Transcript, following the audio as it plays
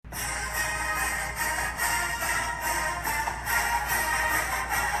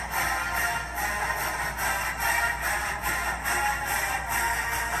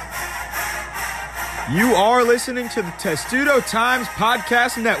You are listening to the Testudo Times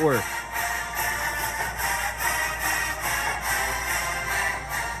Podcast Network.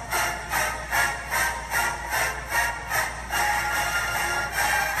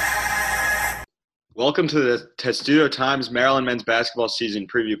 Welcome to the Testudo Times Maryland men's basketball season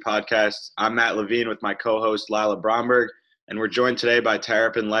preview podcast. I'm Matt Levine with my co-host Lila Bromberg, and we're joined today by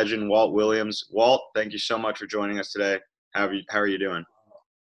Terrapin legend Walt Williams. Walt, thank you so much for joining us today. How are you doing?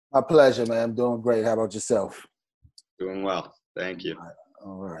 My pleasure, man. I'm doing great. How about yourself? Doing well. Thank you.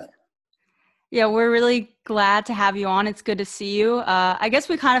 All right. Yeah, we're really glad to have you on. It's good to see you. I guess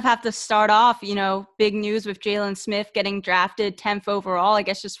we kind of have to start off, big news with Jalen Smith getting drafted 10th overall. I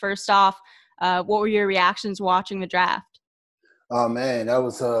guess just first off, what were your reactions watching the draft? Oh, man, I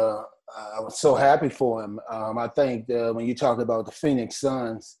was so happy for him. I think when you talk about the Phoenix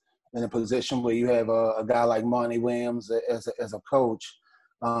Suns in a position where you have a guy like Monty Williams as a coach,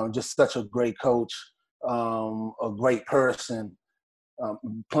 just such a great coach, a great person.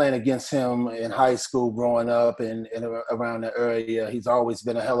 Playing against him in high school growing up and around the area, he's always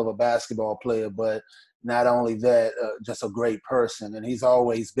been a hell of a basketball player, but not only that, just a great person. And he's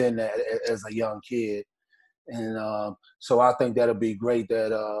always been that as a young kid. And so I think that'll be great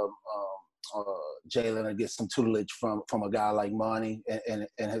that Jalen will get some tutelage from a guy like Monty and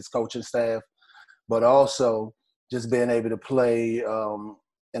his coaching staff, but also just being able to play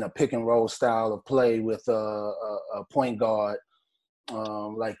in a pick and roll style of play with a point guard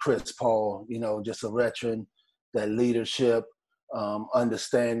like Chris Paul, just a veteran, that leadership,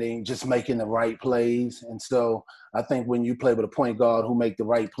 understanding, just making the right plays. And so I think when you play with a point guard who make the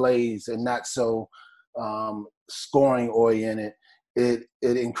right plays and not so scoring oriented, it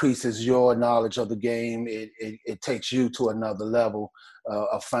increases your knowledge of the game. It takes you to another level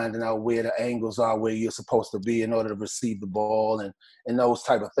of finding out where the angles are, where you're supposed to be in order to receive the ball and those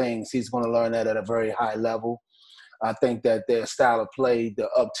type of things. He's going to learn that at a very high level. I think that their style of play, the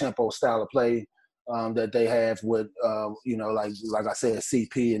up-tempo style of play that they have with, like I said,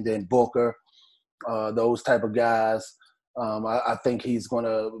 CP and then Booker, those type of guys, I think he's going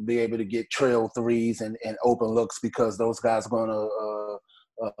to be able to get trail threes and open looks because those guys are going to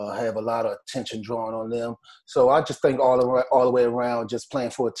have a lot of attention drawn on them. So I just think all the way around, just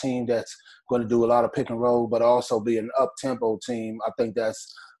playing for a team that's going to do a lot of pick and roll, but also be an up-tempo team, I think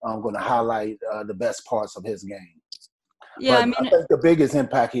that's going to highlight the best parts of his game. Yeah, but I think the biggest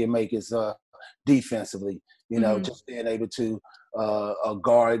impact he'll make is defensively, just being able to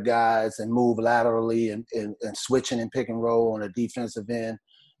guard guys and move laterally and switching and pick and roll on a defensive end.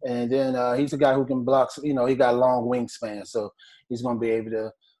 And then he's a guy who can block, he got a long wingspan, so he's going to be able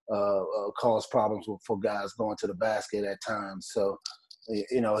to cause problems for guys going to the basket at times. So,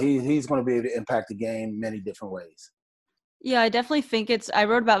 he's going to be able to impact the game many different ways. Yeah, I definitely think I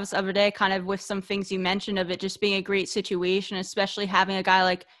wrote about this the other day, kind of with some things you mentioned of it just being a great situation, especially having a guy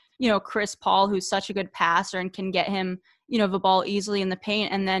like, Chris Paul, who's such a good passer and can get him, the ball easily in the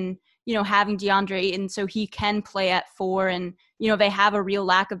paint. And then, having DeAndre Ayton so he can play at 4 and, they have a real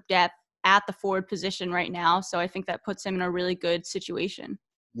lack of depth at the forward position right now. So I think that puts him in a really good situation.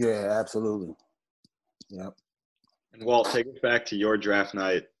 Yeah, absolutely. Yep. And Walt, take us back to your draft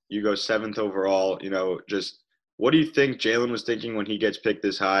night. You go 7th overall, what do you think Jalen was thinking when he gets picked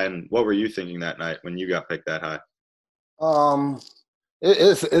this high, and what were you thinking that night when you got picked that high?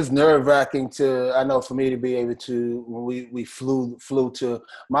 It's nerve-wracking I know for me to be able to, when we flew to,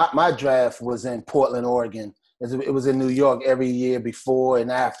 my draft was in Portland, Oregon. It was in New York every year before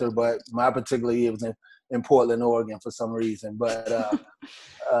and after, but my particular year was in Portland, Oregon for some reason. But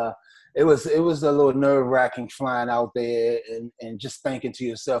it was a little nerve-wracking flying out there and just thinking to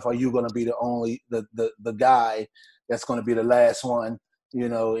yourself, are you going to be the guy that's going to be the last one, in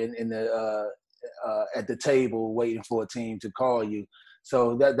the at the table waiting for a team to call you.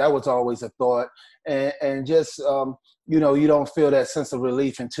 So that was always a thought. And just, you don't feel that sense of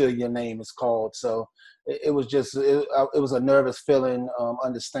relief until your name is called. So it was just, it was a nervous feeling,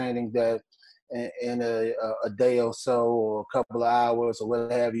 understanding that in a day or so or a couple of hours or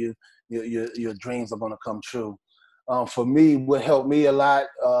what have you, your dreams are going to come true. For me, what helped me a lot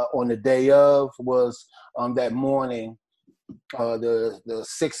on the day of was that morning, the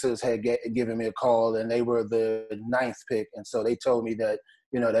Sixers had given me a call, and they were the 9th pick. And so they told me that,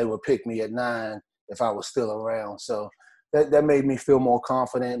 they would pick me at 9 if I was still around. So that made me feel more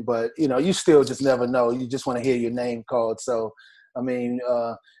confident. But, you still just never know. You just want to hear your name called. So, I mean,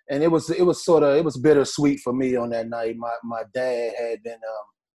 and it was bittersweet for me on that night. My dad had been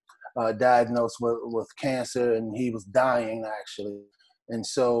diagnosed with cancer, and he was dying, actually. And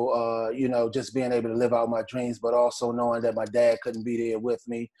so, just being able to live out my dreams, but also knowing that my dad couldn't be there with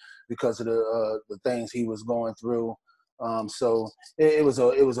me because of the things he was going through. So it was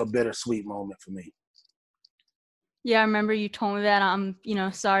a bittersweet moment for me. Yeah, I remember you told me that. I'm,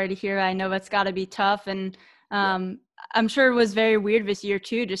 sorry to hear. I know that's got to be tough, and I'm sure it was very weird this year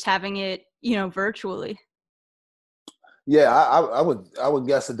too, just having it, virtually. Yeah, I would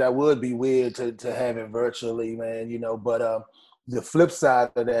guess that would be weird to have it virtually, man. But the flip side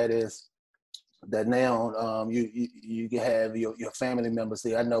of that is that now you can have your family members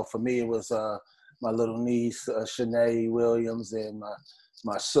there. I know for me it was my little niece Shanae Williams and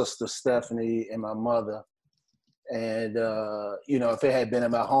my sister Stephanie and my mother. And if it had been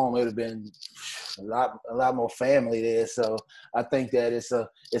in my home, it would have been a lot more family there. So I think that it's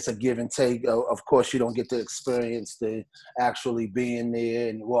a give and take. Of course, you don't get to experience the actually being there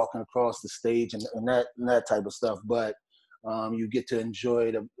and walking across the stage and that type of stuff. But you get to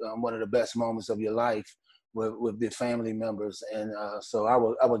enjoy one of the best moments of your life with the family members. And so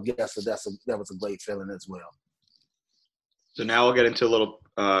I would guess that was a great feeling as well. So now we'll get into a little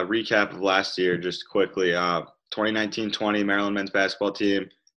recap of last year just quickly. 2019-20 Maryland men's basketball team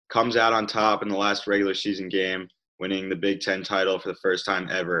comes out on top in the last regular season game, winning the Big Ten title for the first time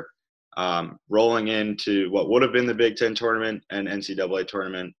ever, rolling into what would have been the Big Ten tournament and NCAA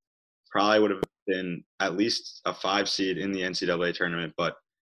tournament. Probably would have been at least a 5 seed in the NCAA tournament, but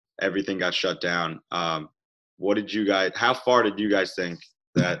everything got shut down. How far did you guys think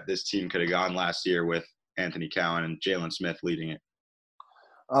that this team could have gone last year with Anthony Cowan and Jalen Smith leading it?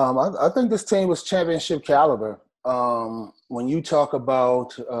 I think this team was championship caliber. When you talk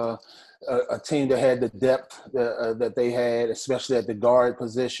about a team that had the depth that they had, especially at the guard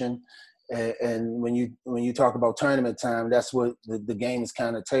position, and when you talk about tournament time, that's what the game is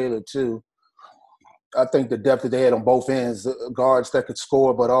kind of tailored to. I think the depth that they had on both ends, guards that could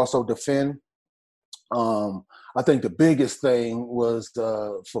score but also defend. I think the biggest thing was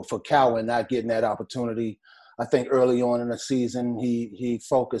for Cowan not getting that opportunity. I think early on in the season, he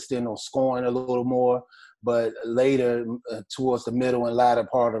focused in on scoring a little more, but later, towards the middle and latter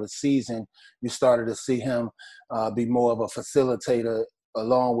part of the season, you started to see him be more of a facilitator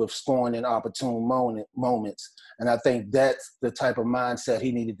along with scoring in opportune moments. And I think that's the type of mindset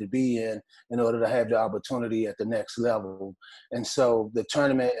he needed to be in order to have the opportunity at the next level. And so the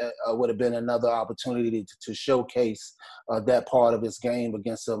tournament would have been another opportunity to showcase that part of his game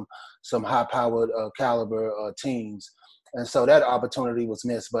against some high-powered caliber teams. And so that opportunity was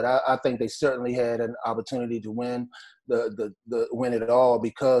missed. But I think they certainly had an opportunity to win win it all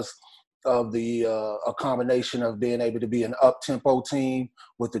because of a combination of being able to be an up-tempo team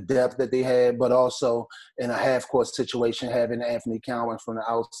with the depth that they had, but also in a half-court situation, having Anthony Cowan from the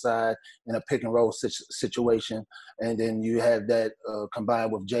outside in a pick-and-roll situation. And then you have that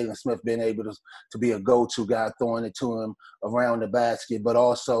combined with Jalen Smith being able to be a go-to guy, throwing it to him around the basket, but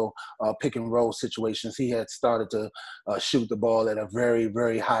also pick-and-roll situations. He had started to shoot the ball at a very,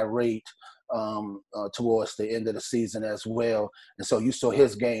 very high rate towards the end of the season as well. And so you saw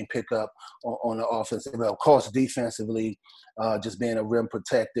his game pick up on the offensive. Of course, defensively, just being a rim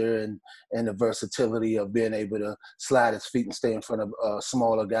protector and the versatility of being able to slide his feet and stay in front of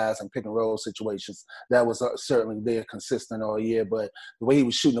smaller guys in pick and roll situations. That was certainly there consistent all year. But the way he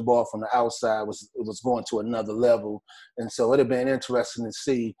was shooting the ball from the outside was going to another level. And so it would have been interesting to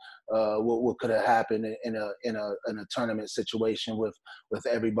see what could have happened in a tournament situation with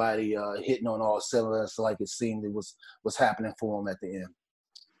everybody hitting on all cylinders like it seemed it was happening for him at the end.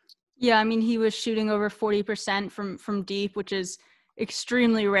 Yeah, I mean, he was shooting over 40% from deep, which is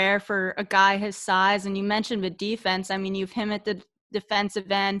extremely rare for a guy his size. And you mentioned the defense. I mean, you've him at the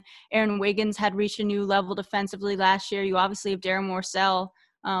defensive end. Aaron Wiggins had reached a new level defensively last year. You obviously have Darren Morsell.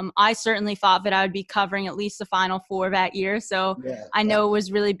 I certainly thought that I would be covering at least the Final Four that year. So yeah, I know it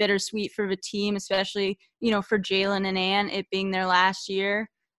was really bittersweet for the team, especially, for Jalen and Ann, it being their last year.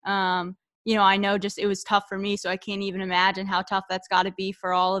 I know just it was tough for me, so I can't even imagine how tough that's got to be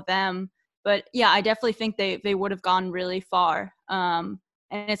for all of them. But, yeah, I definitely think they would have gone really far. And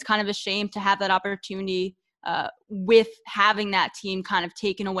it's kind of a shame to have that opportunity with having that team kind of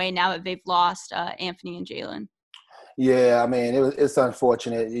taken away now that they've lost Anthony and Jalen. Yeah, I mean, it's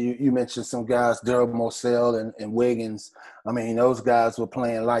unfortunate. You mentioned some guys, Darren Morsell and Wiggins. I mean, those guys were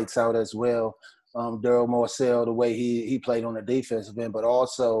playing lights out as well. Darren Morsell, the way he played on the defensive end, but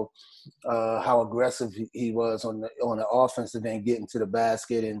also how aggressive he was on the offensive end, getting to the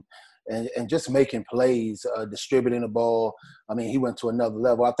basket and just making plays, distributing the ball. I mean, he went to another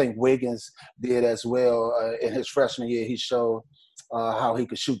level. I think Wiggins did as well. In his freshman year, he showed how he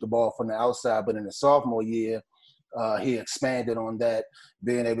could shoot the ball from the outside. But in the sophomore year, he expanded on that,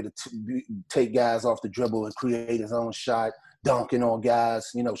 being able to take guys off the dribble and create his own shot, dunking on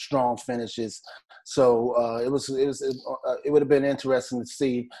guys, strong finishes. So it would have been interesting to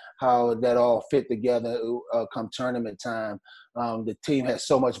see how that all fit together come tournament time. The team has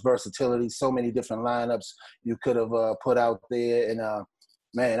so much versatility, so many different lineups you could have put out there. And,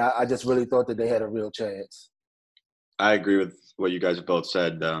 man, I just really thought that they had a real chance. I agree with what you guys have both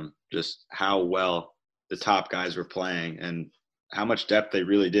said, just how well the top guys were playing and how much depth they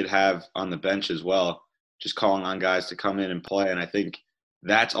really did have on the bench as well, just calling on guys to come in and play. And I think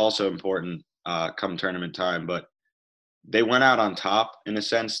that's also important come tournament time. But they went out on top, in a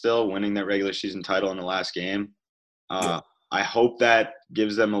sense, still winning their regular season title in the last game. I hope that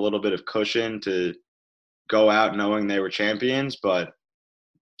gives them a little bit of cushion to go out knowing they were champions, but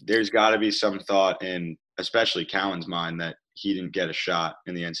there's got to be some thought in, especially Cowan's mind, that he didn't get a shot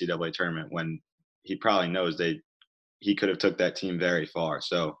in the NCAA tournament when he probably knows he could have took that team very far.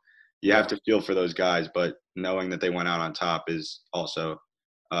 So you have to feel for those guys, but knowing that they went out on top is also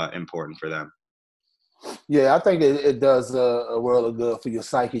important for them. Yeah, I think it does a world of good for your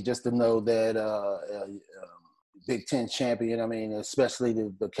psyche just to know that Big Ten champion, I mean, especially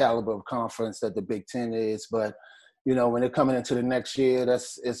the caliber of conference that the Big Ten is. But, when they're coming into the next year,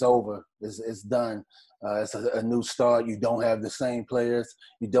 it's over. It's done. It's a new start. You don't have the same players.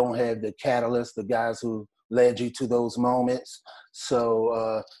 You don't have the catalyst, the guys who led you to those moments.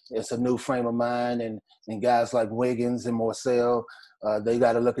 So it's a new frame of mind. And guys like Wiggins and Morsell, they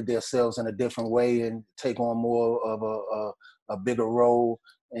got to look at themselves in a different way and take on more of a bigger role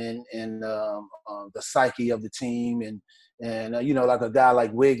in the psyche of the team. And like a guy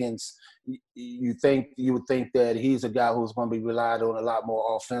like Wiggins, you would think that he's a guy who's going to be relied on a lot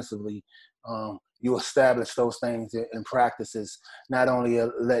more offensively. You establish those things in practices, not only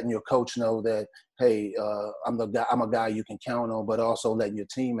letting your coach know that, hey, I'm a guy you can count on, but also letting your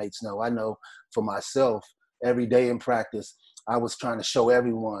teammates know. I know for myself, every day in practice, I was trying to show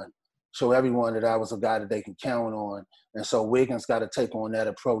everyone that I was a guy that they can count on. And so Wiggins got to take on that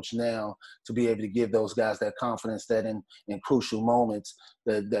approach now to be able to give those guys that confidence that in crucial moments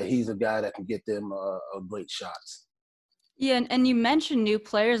that he's a guy that can get them great shots. Yeah, and you mentioned new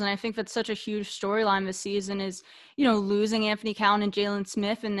players, and I think that's such a huge storyline this season is, losing Anthony Cowan and Jalen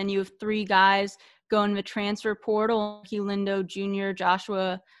Smith, and then you have three guys going to the transfer portal, Ricky Lindo Jr.,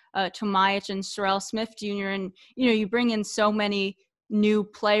 Joshua Tomaic, and Sorrell Smith Jr., and, you bring in so many new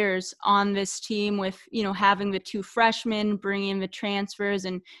players on this team with, having the two freshmen, bringing in the transfers,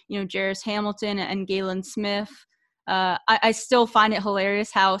 and, Jarris Hamilton and Galen Smith. I still find it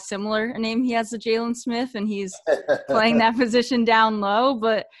hilarious how similar a name he has to Jalen Smith, and he's playing that position down low.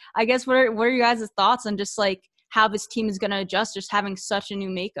 But I guess what are your guys' thoughts on just like how this team is going to adjust just having such a new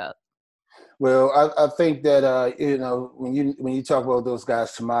makeup? Well, I think that when you talk about those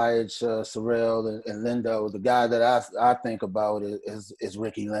guys, Tomaic, Sorrell, and Lindo, the guy that I think about is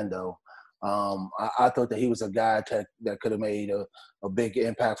Ricky Lindo. I thought that he was a guy that could have made a big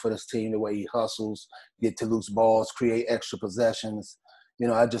impact for this team, the way he hustles, get to loose balls, create extra possessions.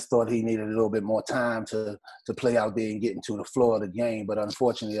 I just thought he needed a little bit more time to play out there and get into the floor of the game. But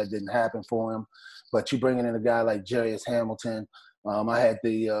unfortunately, that didn't happen for him. But you bringing in a guy like Jarris Hamilton, I had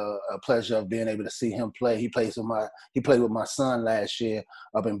the pleasure of being able to see him play. He played with my son last year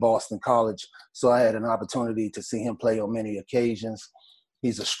up in Boston College, so I had an opportunity to see him play on many occasions.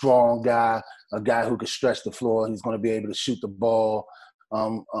 He's a strong guy, a guy who can stretch the floor. He's going to be able to shoot the ball,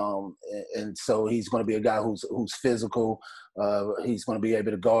 and so he's going to be a guy who's physical. He's going to be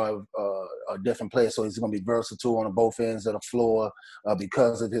able to guard a different player, so he's going to be versatile on both ends of the floor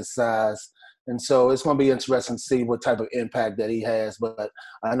because of his size. And so it's going to be interesting to see what type of impact that he has. But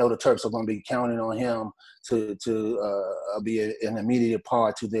I know the Terps are going to be counting on him to be an immediate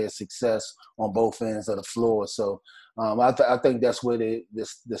part to their success on both ends of the floor. So I think that's where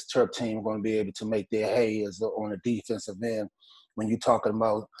this Terp team is going to be able to make their hay is on the defensive end. When you're talking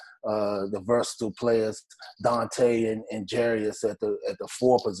about the versatile players, Dante and Jarris at the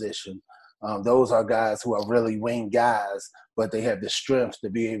 4 position. Those are guys who are really wing guys, but they have the strength to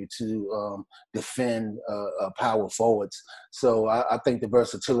be able to defend power forwards. So I think the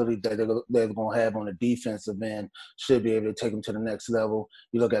versatility that they're going to have on the defensive end should be able to take them to the next level.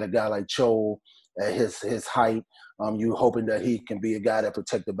 You look at a guy like Cho at his height, you're hoping that he can be a guy that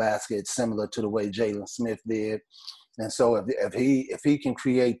protect the basket similar to the way Jalen Smith did. And so if he can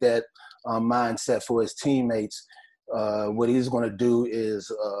create that mindset for his teammates, what he's going to do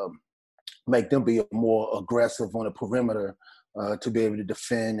is make them be more aggressive on the perimeter to be able to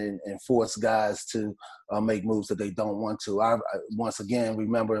defend and force guys to make moves that they don't want to. I once again,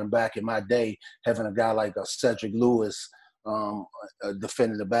 remembering back in my day, having a guy like Cedric Lewis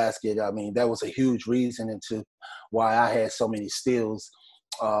defending the basket. I mean, that was a huge reason into why I had so many steals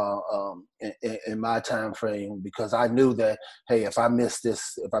in my time frame, because I knew that, hey, if I miss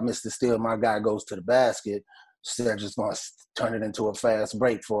the steal, my guy goes to the basket, they're just going to turn it into a fast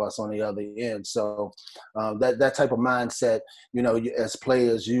break for us on the other end. So that type of mindset, as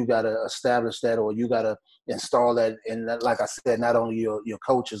players, you got to establish that, or you got to install that. And like I said, not only your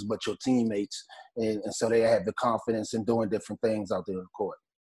coaches, but your teammates. And so they have the confidence in doing different things out there on the court.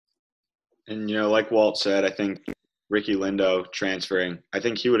 And, like Walt said, I think Ricky Lindo transferring, I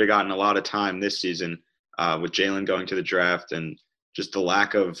think he would have gotten a lot of time this season with Jalen going to the draft and just the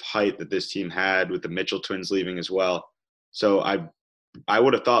lack of height that this team had with the Mitchell twins leaving as well. So I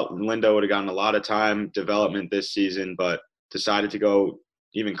would have thought Lindo would have gotten a lot of time development this season, but decided to go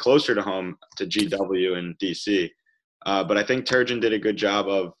even closer to home to GW in DC. But I think Turgeon did a good job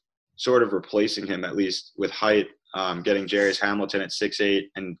of sort of replacing him, at least with height, getting Jarius Hamilton at 6'8"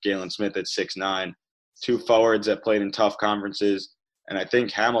 and Galen Smith at 6'9", two forwards that played in tough conferences. And I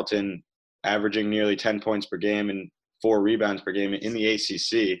think Hamilton averaging nearly 10 points per game and 4 rebounds per game in the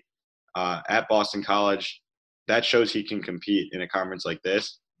ACC at Boston College, that shows he can compete in a conference like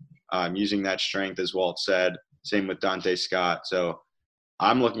this, using that strength, as Walt said. Same with Dante Scott. So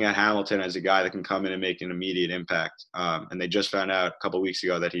I'm looking at Hamilton as a guy that can come in and make an immediate impact. And they just found out a couple of weeks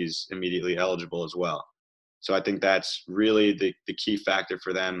ago that he's immediately eligible as well. So I think that's really the key factor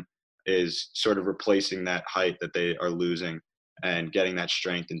for them, is sort of replacing that height that they are losing and getting that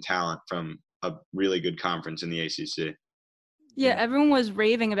strength and talent from a really good conference in the ACC. Yeah, everyone was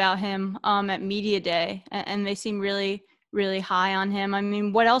raving about him at Media Day, and they seem really, really high on him. I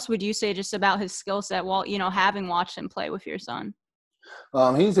mean, what else would you say just about his skill set, Walt, having watched him play with your son?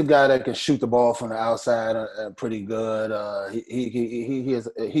 He's a guy that can shoot the ball from the outside pretty good.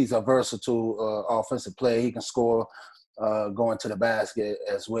 He's a versatile offensive player. He can score going to the basket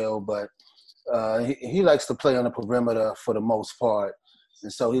as well, but he likes to play on the perimeter for the most part.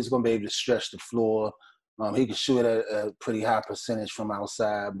 And so he's going to be able to stretch the floor. He can shoot at a pretty high percentage from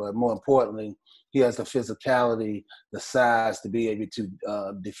outside, but more importantly, he has the physicality, the size to be able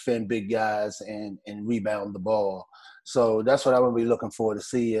to defend big guys and rebound the ball. So that's what I'm going to be looking for, to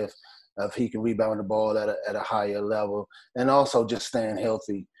see if he can rebound the ball at a higher level, and also just staying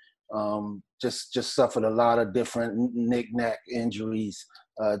healthy. Just suffered a lot of different knick-knack injuries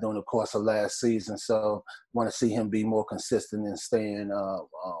during the course of last season. So want to see him be more consistent and staying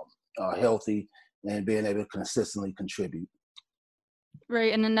healthy and being able to consistently contribute.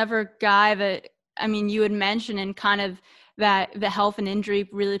 Right. And another guy that, you had mentioned, and kind of that the health and injury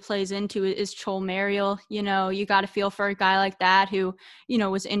really plays into it, is Chol Marial. You got to feel for a guy like that who,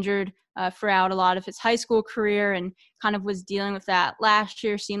 was injured throughout a lot of his high school career and kind of was dealing with that last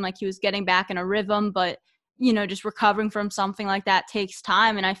year. Seemed like he was getting back in a rhythm, but, just recovering from something like that takes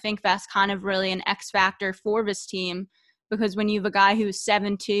time. And I think that's kind of really an X factor for this team, because when you have a guy who's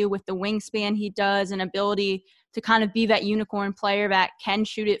 7'2" with the wingspan he does, and ability to kind of be that unicorn player that can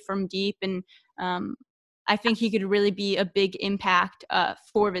shoot it from deep, and I think he could really be a big impact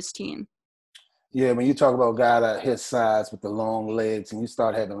for this team. Yeah, when you talk about a guy that his size with the long legs, and you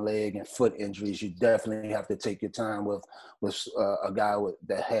start having leg and foot injuries, you definitely have to take your time with a guy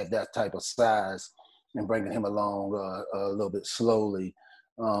that had that type of size, and bringing him along a little bit slowly.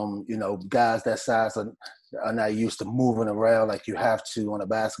 Guys that size are not used to moving around like you have to on a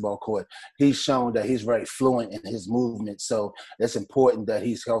basketball court. He's shown that he's very fluent in his movement, so it's important that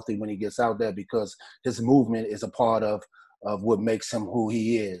he's healthy when he gets out there, because his movement is a part of what makes him who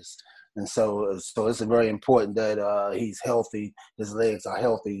he is. And so it's very important that he's healthy, his legs are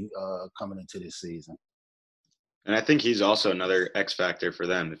healthy coming into this season. And I think he's also another X factor for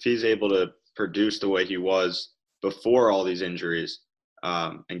them. If he's able to produce the way he was before all these injuries,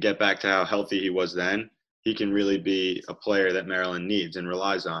 and get back to how healthy he was then, he can really be a player that Maryland needs and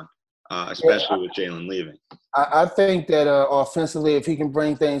relies on, especially with Jalen leaving. I think that offensively, if he can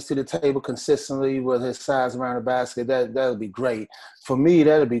bring things to the table consistently with his size around the basket, that would be great. For me,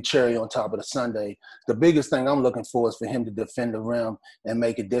 that would be cherry on top of the sundae. The biggest thing I'm looking for is for him to defend the rim and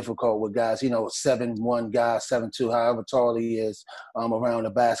make it difficult with guys, 7'1" guy, 7'2", however tall he is, around the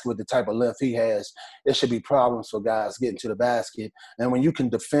basket with the type of length he has. It should be problems for guys getting to the basket. And when you can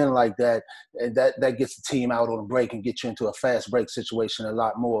defend like that, that gets the team out on a break and gets you into a fast break situation a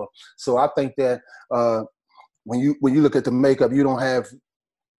lot more. So I think that when you look at the makeup, you don't have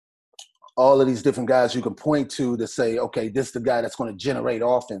all of these different guys you can point to say, okay, this is the guy that's going to generate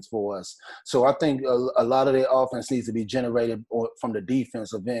offense for us. So I think a lot of their offense needs to be generated from the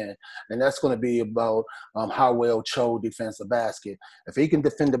defensive end. And that's going to be about how well Cho defends the basket. If he can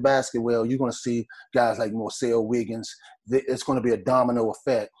defend the basket well, you're going to see guys like Marcel Wiggins. It's going to be a domino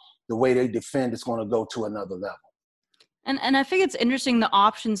effect. The way they defend is going to go to another level. And I think it's interesting the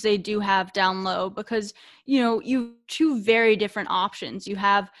options they do have down low because, you have two very different options. You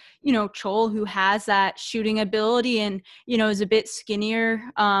have, Chol, who has that shooting ability and, is a bit skinnier.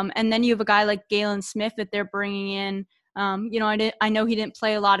 And then you have a guy like Galen Smith that they're bringing in. I know he didn't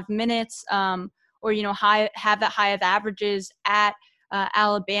play a lot of minutes or, have that high of averages at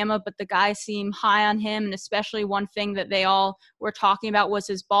Alabama, but the guys seem high on him. And especially one thing that they all were talking about was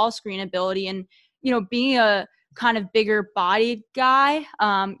his ball screen ability. And, being a kind of bigger bodied guy,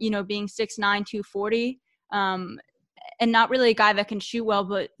 being 6'9", 240, and not really a guy that can shoot well,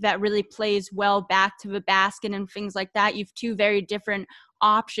 but that really plays well back to the basket and things like that. You have two very different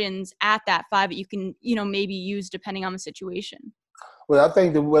options at that 5 that you can, maybe use depending on the situation. Well, I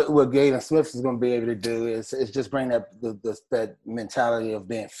think that what Galen Smith is going to be able to do is just bring that mentality of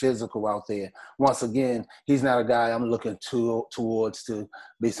being physical out there. Once again, he's not a guy I'm looking towards to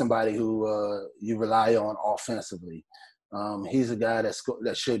be somebody who you rely on offensively. He's a guy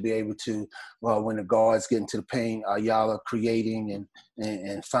that should be able to, when the guards get into the paint, Ayala creating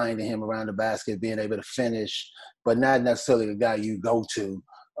and finding him around the basket, being able to finish, but not necessarily the guy you go to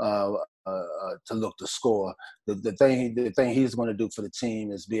look to score. The thing he's going to do for the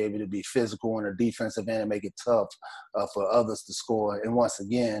team is be able to be physical on the defensive end and make it tough for others to score. And once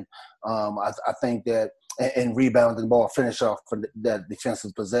again, I think that and rebounding the ball, finish off for that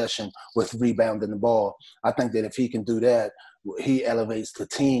defensive possession with rebounding the ball. I think that if he can do that, he elevates the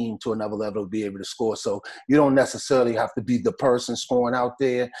team to another level to be able to score. So you don't necessarily have to be the person scoring out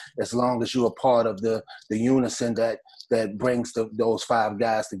there as long as you're a part of the unison that brings those 5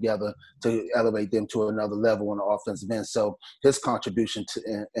 guys together to elevate them to another level on the offensive end. So his contribution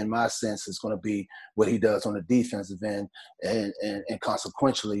in my sense is going to be what he does on the defensive end. And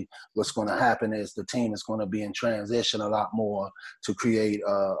consequentially, what's going to happen is the team is going to be in transition a lot more to create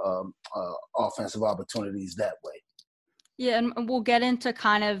offensive opportunities that way. Yeah, and we'll get into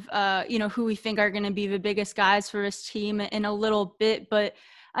kind of, who we think are going to be the biggest guys for this team in a little bit. But,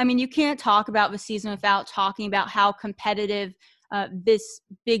 I mean, you can't talk about the season without talking about how competitive this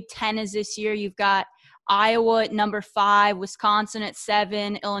Big Ten is this year. You've got Iowa at number 5, Wisconsin at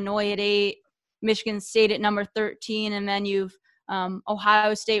 7, Illinois at 8, Michigan State at number 13, and then you've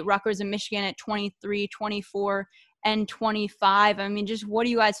Ohio State, Rutgers, and Michigan at 23, 24, and 25. I mean, just what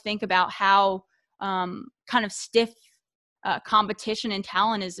do you guys think about how kind of stiff competition and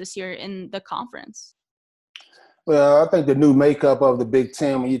talent is this year in the conference? Well, I think the new makeup of the Big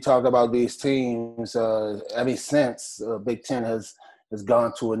Ten, when you talk about these teams, ever since Big Ten has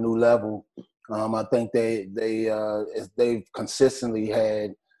gone to a new level, I think they've consistently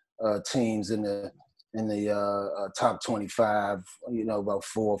had teams in the top 25. About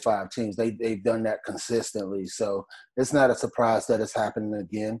 4 or 5 teams. They've done that consistently, so it's not a surprise that it's happening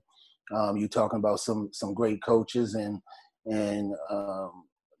again. You're talking about some great coaches and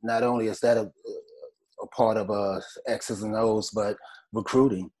not only is that a part of X's and O's, but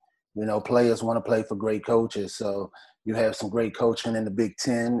recruiting. Players want to play for great coaches, so you have some great coaching in the Big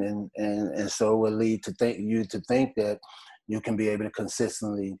Ten, and so it will lead to think that you can be able to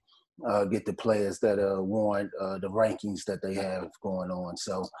consistently get the players that warrant the rankings that they have going on.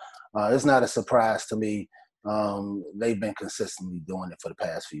 So it's not a surprise to me. They've been consistently doing it for the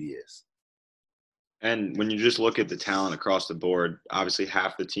past few years. And when you just look at the talent across the board, obviously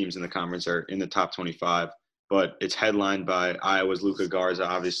half the teams in the conference are in the top 25, but it's headlined by Iowa's Luka Garza,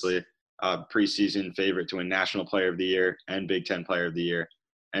 obviously preseason favorite to win National Player of the Year and Big Ten Player of the Year,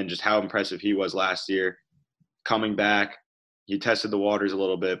 and just how impressive he was last year. Coming back, he tested the waters a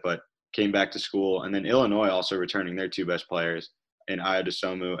little bit, but came back to school. And then Illinois also returning their 2 best players in Aya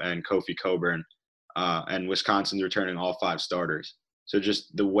Dosunmu and Kofi Coburn, and Wisconsin's returning all 5 starters. So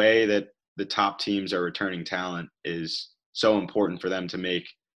just the way that the top teams are returning talent is so important for them to make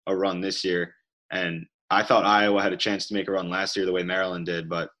a run this year. And I thought Iowa had a chance to make a run last year the way Maryland did,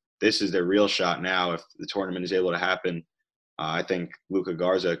 but this is their real shot now. If the tournament is able to happen, I think Luka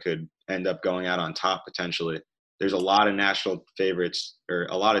Garza could end up going out on top potentially. There's a lot of national favorites or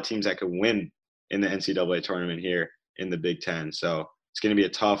a lot of teams that could win in the NCAA tournament here in the Big Ten. So it's going to be a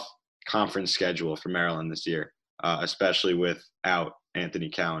tough conference schedule for Maryland this year, especially without Anthony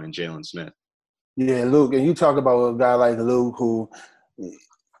Cowan and Jalen Smith. Yeah, Luke, and you talk about a guy like Luke who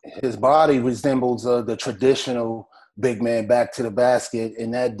his body resembles the traditional big man back to the basket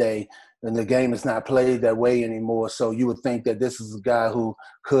in that day. and the game is not played that way anymore. So you would think that this is a guy who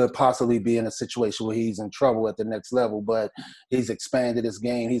could possibly be in a situation where he's in trouble at the next level, but he's expanded his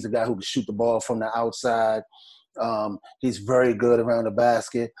game. He's a guy who can shoot the ball from the outside. He's very good around the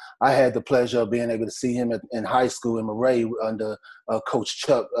basket. I had the pleasure of being able to see him in high school in Murray under Coach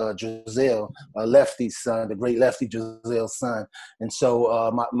Chuck Drizel, Lefty's son, the great Lefty Drizel's son. And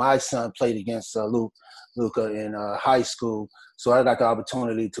so my son played against Luka in high school. So I got the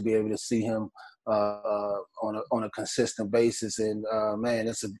opportunity to be able to see him on a consistent basis. And, man,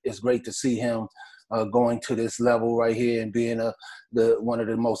 it's great to see him going to this level right here and being one of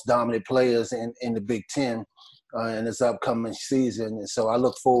the most dominant players in the Big Ten in this upcoming season. And so I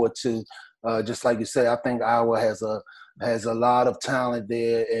look forward to, just like you say, I think Iowa has a lot of talent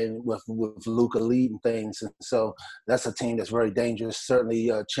there, and with Luka leading things. And so that's a team that's very dangerous, certainly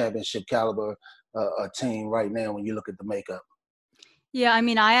a championship caliber team right now when you look at the makeup. Yeah, I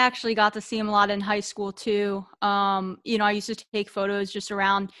mean, I actually got to see him a lot in high school too. I used to take photos just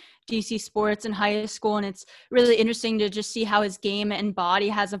around DC sports in high school, and it's really interesting to just see how his game and body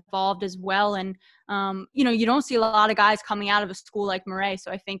has evolved as well. And, you don't see a lot of guys coming out of a school like Murray. So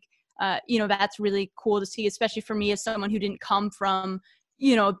I think, that's really cool to see, especially for me as someone who didn't come from,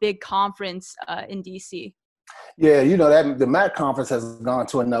 a big conference in DC. Yeah, that the MAC conference has gone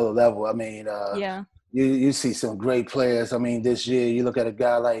to another level. I mean, yeah. You see some great players. I mean, this year you look at a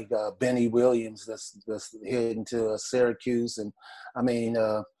guy like Benny Williams that's heading to Syracuse, and I mean,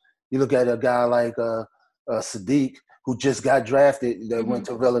 you look at a guy like Sadiq, who just got drafted, that went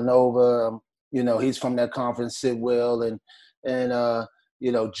to Villanova. He's from that conference, Sidwell, and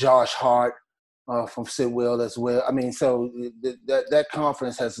Josh Hart from Sidwell as well. I mean, so that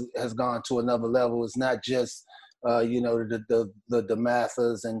conference has gone to another level. It's not just the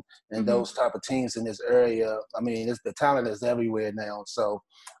Mathers and those type of teams in this area. I mean, the talent is everywhere now. So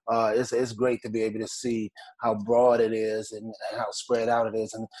it's great to be able to see how broad it is and how spread out it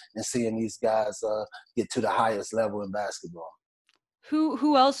is, and seeing these guys get to the highest level in basketball.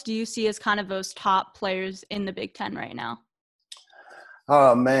 Who else do you see as kind of those top players in the Big Ten right now?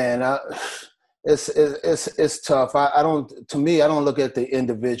 Oh man, it's tough. I don't look at the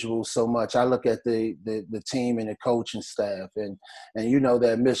individual so much. I look at the team and the coaching staff, and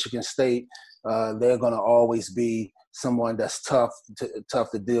that Michigan State, they're going to always be someone that's tough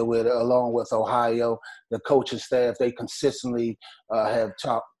to deal with, along with Ohio. The coaching staff, they consistently have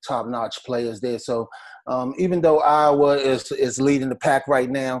top-notch players there. So even though Iowa is leading the pack right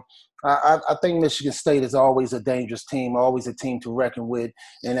now, I think Michigan State is always a dangerous team, always a team to reckon with.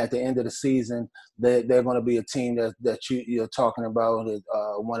 And at the end of the season, they're going to be a team that you're talking about,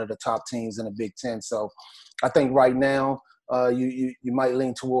 one of the top teams in the Big Ten. So I think right now you might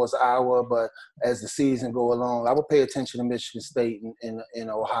lean towards Iowa, but as the season go along, I would pay attention to Michigan State and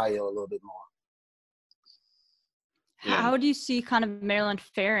Ohio a little bit more. Yeah. How do you see kind of Maryland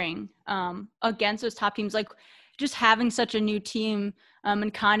faring against those top teams? Like, just having such a new team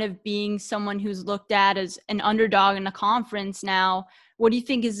and kind of being someone who's looked at as an underdog in the conference now, what do you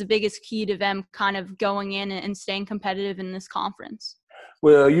think is the biggest key to them kind of going in and staying competitive in this conference?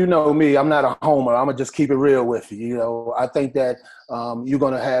 Well, you know me, I'm not a homer. I'm gonna just keep it real with you. I think that you're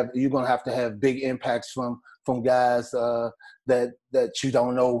gonna have to have big impacts from guys that you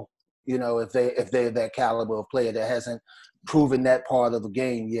don't know, if they're that caliber of player that hasn't proven that part of the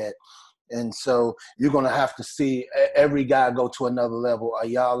game yet. And so you're going to have to see every guy go to another level.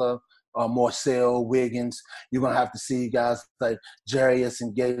 Ayala, Morcell, Wiggins. You're going to have to see guys like Jarius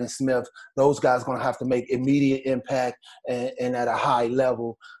and Galen Smith. Those guys are going to have to make immediate impact and at a high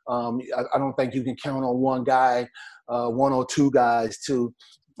level. I don't think you can count on one guy, one or two guys to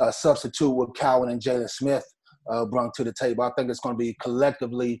substitute what Cowan and Jalen Smith brought to the table. I think it's going to be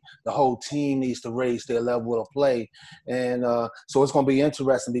collectively, the whole team needs to raise their level of play. And so it's going to be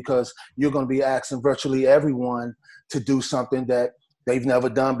interesting because you're going to be asking virtually everyone to do something that they've never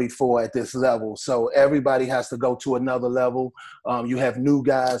done before at this level. So everybody has to go to another level. You have new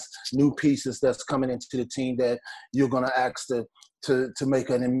guys, new pieces that's coming into the team that you're going to ask to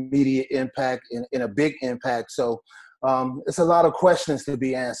make an immediate impact and a big impact. So it's a lot of questions to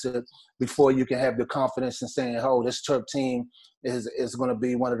be answered before you can have the confidence in saying, oh, this Terp team is going to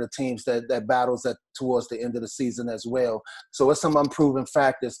be one of the teams that battles that towards the end of the season as well. So it's some unproven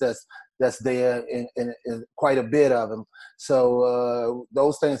factors that's there in quite a bit of them. So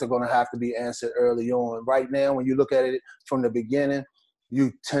those things are going to have to be answered early on. Right now, when you look at it from the beginning, you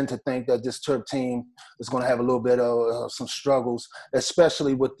tend to think that this Terp team is going to have a little bit of some struggles,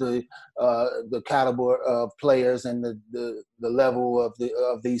 especially with the caliber of players and the level of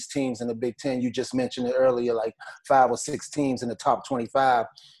these teams in the Big Ten. You just mentioned it earlier, like 5 or 6 teams in the top 25.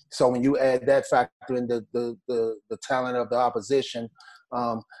 So when you add that factor in the talent of the opposition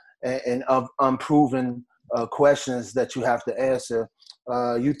and of unproven questions that you have to answer,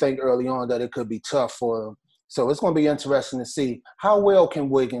 you think early on that it could be tough for them. So it's going to be interesting to see how well can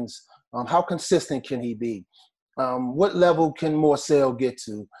Wiggins, how consistent can he be? What level can Morcell get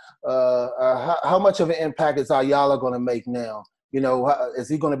to? How much of an impact is Ayala going to make now? Is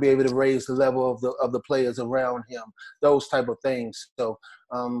he going to be able to raise the level of the players around him? Those type of things. So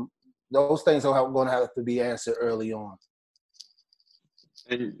those things are going to have to be answered early on.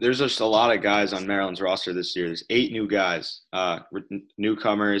 And there's just a lot of guys on Maryland's roster this year. There's 8 new guys,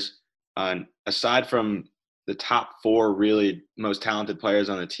 newcomers. Aside from the top 4 really most talented players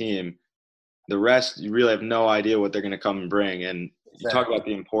on the team, the rest, you really have no idea what they're going to come and bring. And you talk about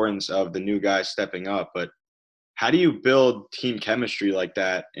the importance of the new guys stepping up, but how do you build team chemistry like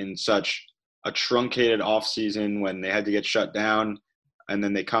that in such a truncated offseason when they had to get shut down and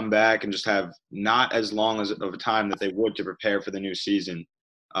then they come back and just have not as long of a time that they would to prepare for the new season?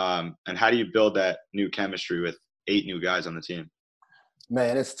 And how do you build that new chemistry with 8 new guys on the team?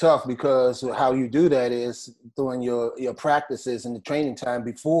 Man, it's tough because how you do that is doing your practices and the training time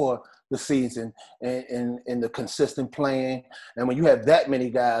before the season and the consistent playing. And when you have that many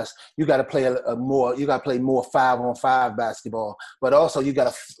guys, you got to play more 5-on-5 basketball. But also you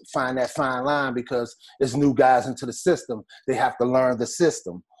got to find that fine line because there's new guys into the system. They have to learn the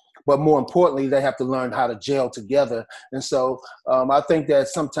system. But more importantly, they have to learn how to gel together. And so I think that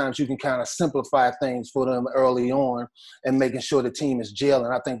sometimes you can kind of simplify things for them early on and making sure the team is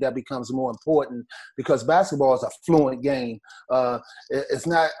gelling. I think that becomes more important because basketball is a fluent game. It's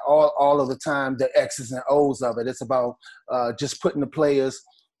not all of the time the X's and O's of it. It's about just putting the players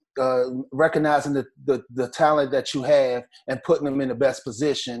recognizing the talent that you have and putting them in the best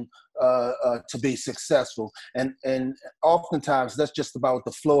position to be successful. And oftentimes that's just about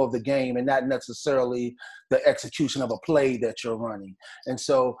the flow of the game and not necessarily the execution of a play that you're running. And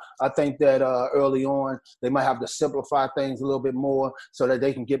so I think that early on they might have to simplify things a little bit more so that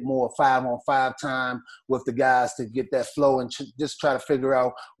they can get more 5-on-5 time with the guys to get that flow and just try to figure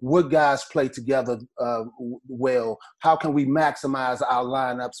out what guys play together well. How can we maximize our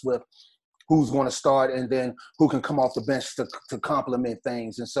lineups with who's going to start and then who can come off the bench to complement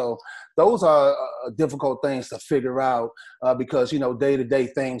things. And so those are difficult things to figure out because, day-to-day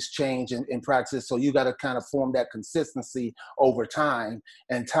things change in practice. So you got to kind of form that consistency over time.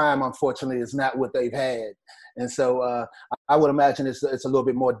 And time, unfortunately, is not what they've had. And so I would imagine it's a little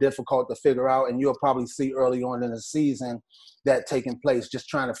bit more difficult to figure out. And you'll probably see early on in the season that taking place, just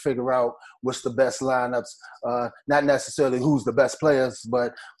trying to figure out what's the best lineups, not necessarily who's the best players,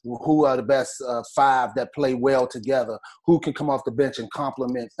 but who are the best 5 that play well together, who can come off the bench and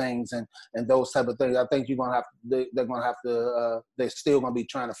complement things and those type of things. I think they're still going to be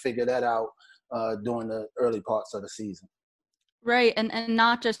trying to figure that out during the early parts of the season. Right. And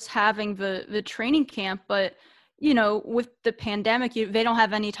not just having the training camp, but, with the pandemic, they don't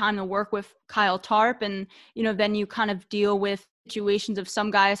have any time to work with Kyle Tarp. And, then you kind of deal with situations of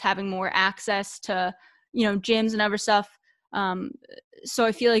some guys having more access to, gyms and other stuff. So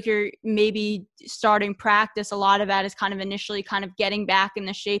I feel like you're maybe starting practice. A lot of that is kind of initially kind of getting back in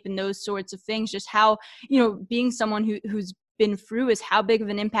the shape and those sorts of things. Just how, being someone who's been through is how big of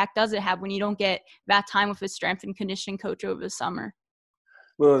an impact does it have when you don't get that time with a strength and conditioning coach over the summer?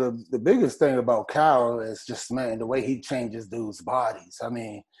 Well, the biggest thing about Kyle is just, man, the way he changes dudes' bodies. I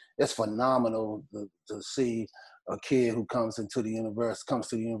mean, it's phenomenal to see a kid who comes to the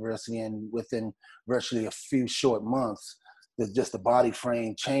university and within virtually a few short months, just the body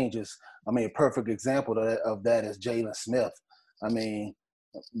frame changes. I mean, a perfect example of that is Jalen Smith. I mean,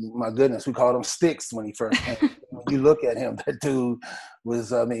 my goodness, we called him Sticks when he first came. When you look at him, that dude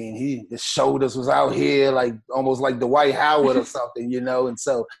was, his shoulders was out here like almost like Dwight Howard or something, And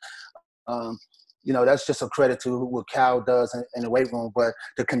so, that's just a credit to what Cal does in the weight room. But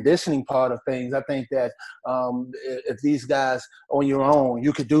the conditioning part of things, I think that if these guys on your own,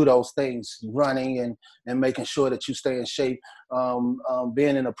 you could do those things, running and making sure that you stay in shape.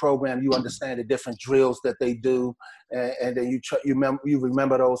 Being in a program, you understand the different drills that they do, and then you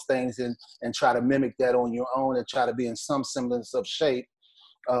remember those things and try to mimic that on your own and try to be in some semblance of shape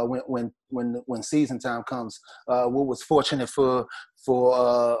when season time comes. What was fortunate for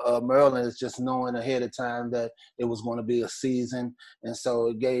Maryland is just knowing ahead of time that it was going to be a season, and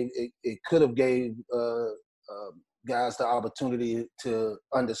so it could have gave guys the opportunity to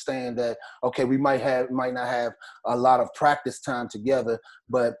understand that, okay, we might not have a lot of practice time together,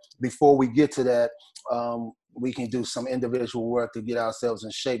 but before we get to that, we can do some individual work to get ourselves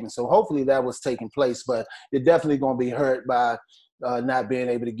in shape. And so hopefully that was taking place, but you're definitely going to be hurt by not being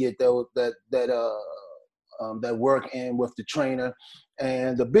able to get that work in with the trainer.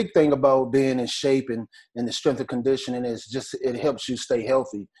 And the big thing about being in shape and the strength and conditioning is just it helps you stay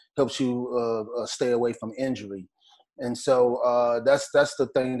healthy, helps you stay away from injury. And so that's the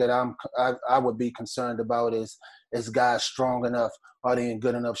thing that I would be concerned about is guys strong enough, are they in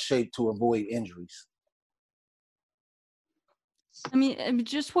good enough shape to avoid injuries? I mean,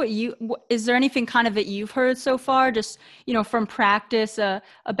 just is there anything kind of that you've heard so far, just, from practice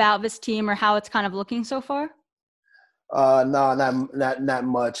about this team or how it's kind of looking so far? No, not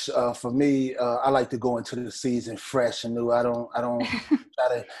much. For me, I like to go into the season fresh and new. I don't try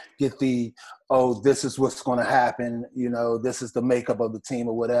to get this is what's going to happen. This is the makeup of the team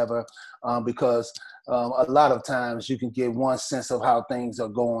or whatever, because a lot of times you can get one sense of how things are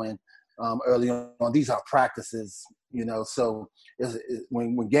going early on. These are practices, so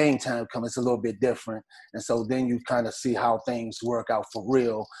when game time comes, it's a little bit different. And so then you kind of see how things work out for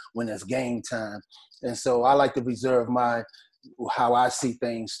real when it's game time. And so I like to reserve how I see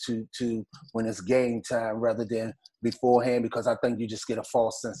things to when it's game time rather than beforehand, because I think you just get a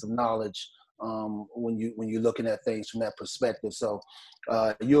false sense of knowledge when you're looking at things from that perspective. So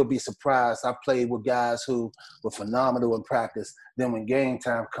you'll be surprised. I played with guys who were phenomenal in practice. Then when game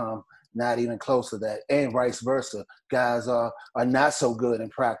time comes, not even close to that, and vice versa. Guys are not so good in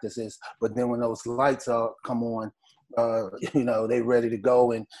practices, but then when those lights come on, they ready to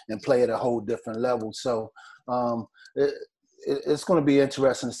go and play at a whole different level. So it's going to be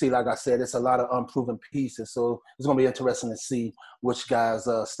interesting to see. Like I said, it's a lot of unproven pieces, so it's going to be interesting to see which guys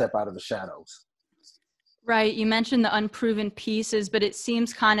step out of the shadows. Right. You mentioned the unproven pieces, but it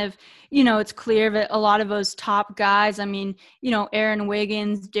seems kind of, it's clear that a lot of those top guys, I mean, Aaron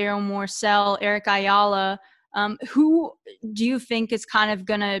Wiggins, Daryl Morcell, Eric Ayala, who do you think is kind of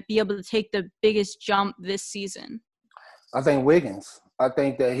going to be able to take the biggest jump this season? I think Wiggins. I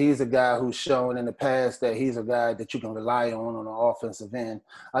think that he's a guy who's shown in the past that he's a guy that you can rely on the offensive end.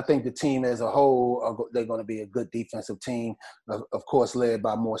 I think the team as a whole, they're going to be a good defensive team, of course, led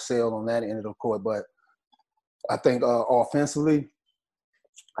by Morcell on that end of the court, but I think offensively,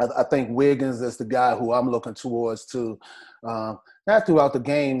 I think Wiggins is the guy who I'm looking towards to, not throughout the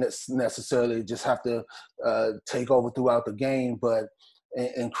game necessarily, just have to take over throughout the game, but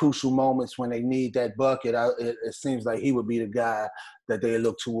in crucial moments when they need that bucket, it seems like he would be the guy that they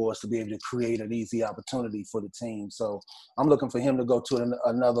look towards to be able to create an easy opportunity for the team. So I'm looking for him to go to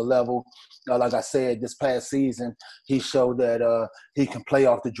another level. Like I said, this past season, he showed that he can play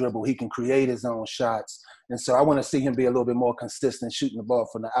off the dribble. He can create his own shots. And so I want to see him be a little bit more consistent shooting the ball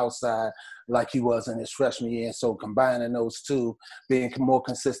from the outside like he was in his freshman year. And so combining those two, being more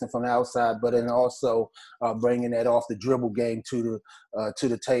consistent from the outside, but then also bringing that off the dribble game to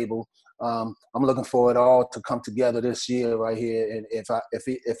the table. I'm looking for it all to come together this year right here. And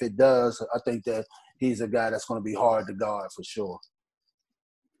if it does, I think that he's a guy that's going to be hard to guard for sure.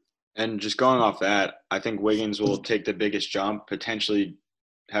 And just going off that, I think Wiggins will take the biggest jump, potentially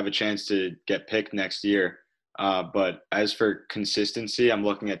have a chance to get picked next year. But as for consistency, I'm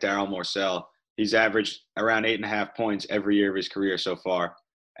looking at Daryl Morcell. He's averaged around 8.5 points every year of his career so far.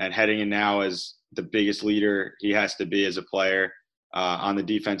 And heading in now as the biggest leader he has to be as a player on the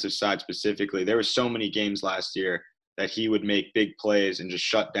defensive side specifically. There were so many games last year that he would make big plays and just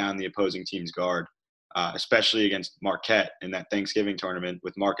shut down the opposing team's guard, especially against Marquette in that Thanksgiving tournament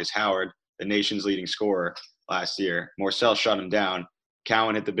with Marcus Howard, the nation's leading scorer last year. Morcell shut him down.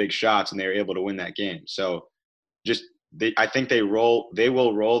 Cowan hit the big shots, and they were able to win that game. So I think they will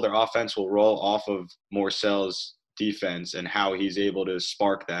roll. Their offense will roll off of Morcell's defense and how he's able to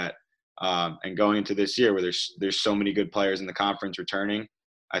spark that. And going into this year where there's so many good players in the conference returning,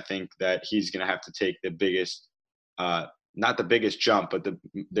 I think that he's going to have to take the biggest, not the biggest jump, but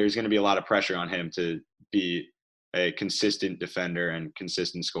there's going to be a lot of pressure on him to be a consistent defender and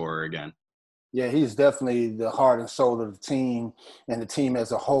consistent scorer again. Yeah, he's definitely the heart and soul of the team, and the team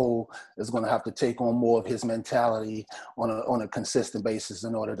as a whole is going to have to take on more of his mentality on a consistent basis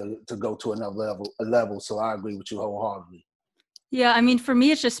in order to go to another level. So I agree with you wholeheartedly. Yeah, I mean, for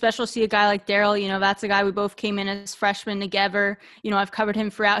me, it's just special to see a guy like Daryl. That's a guy we both came in as freshmen together. I've covered him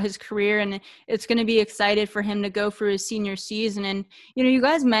throughout his career, and it's going to be excited for him to go through his senior season. And, you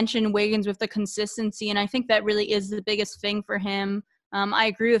guys mentioned Wiggins with the consistency, and I think that really is the biggest thing for him. I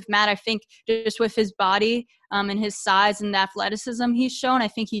agree with Matt. I think just with his body and his size and the athleticism he's shown, I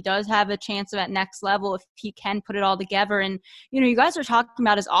think he does have a chance of at next level if he can put it all together. And, you guys are talking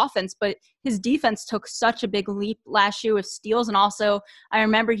about his offense, but his defense took such a big leap last year with steals. And also I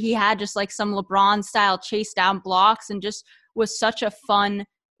remember he had just like some LeBron style chase down blocks and just was such a fun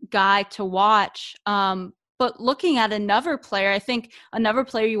guy to watch. But looking at another player, I think another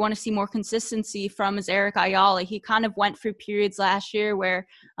player you want to see more consistency from is Eric Ayala. He kind of went through periods last year where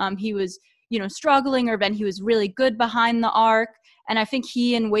he was, struggling, or then he was really good behind the arc. And I think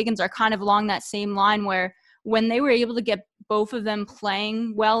he and Wiggins are kind of along that same line where when they were able to get both of them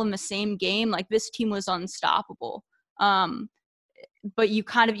playing well in the same game, like this team was unstoppable. But you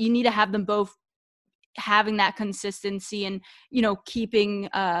need to have them both having that consistency and, keeping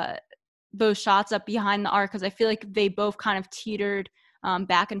those shots up behind the arc, because I feel like they both kind of teetered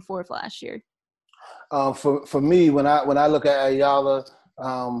back and forth last year. For me, when I look at Ayala,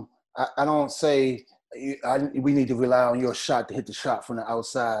 I don't say we need to rely on your shot to hit the shot from the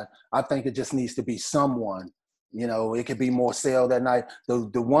outside. I think it just needs to be someone. It could be Morcell that night.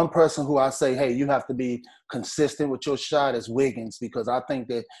 The one person who I say, hey, you have to be consistent with your shot is Wiggins, because I think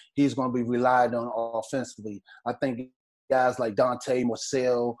that he's going to be relied on offensively. I think guys like Dante,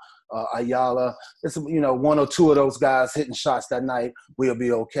 Morcell, Ayala, it's, one or two of those guys hitting shots that night, we'll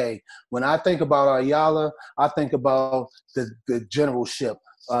be okay. When I think about Ayala, I think about the generalship,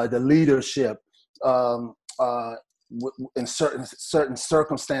 the leadership, in certain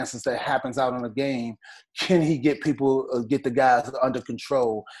circumstances that happens out in the game. Can he get the guys under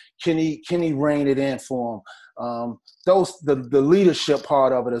control? Can he rein it in for them? The leadership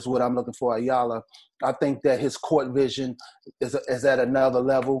part of it is what I'm looking for Ayala. I think that his court vision is at another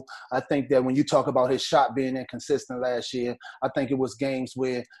level. I think that when you talk about his shot being inconsistent last year, I think it was games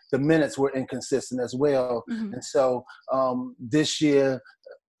where the minutes were inconsistent as well. Mm-hmm. And so this year,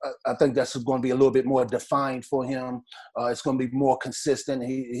 I think that's going to be a little bit more defined for him. It's going to be more consistent.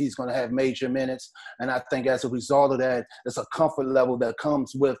 He's going to have major minutes. And I think as a result of that, it's a comfort level that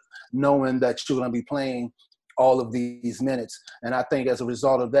comes with knowing that you're going to be playing all of these minutes. And I think as a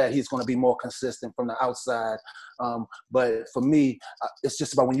result of that, he's going to be more consistent from the outside. But for me, it's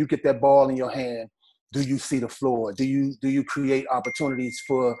just about when you get that ball in your hand, do you see the floor? Do you create opportunities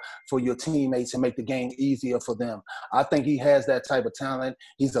for your teammates and make the game easier for them? I think he has that type of talent.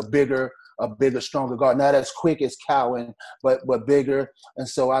 He's a bigger, stronger guard. Not as quick as Cowan, but bigger. And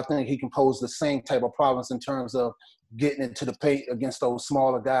so I think he can pose the same type of problems in terms of getting into the paint against those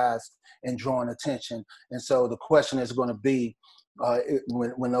smaller guys and drawing attention. And so the question is going to be,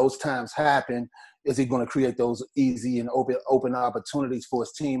 when those times happen, is he going to create those easy and open opportunities for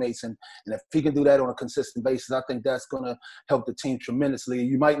his teammates? And if he can do that on a consistent basis, I think that's going to help the team tremendously.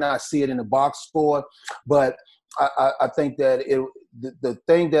 You might not see it in the box score, but I think that the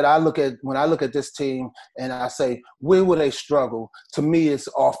thing that I look at when I look at this team and I say, where will they struggle? To me, it's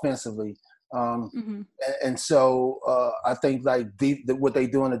offensively. And so I think like what they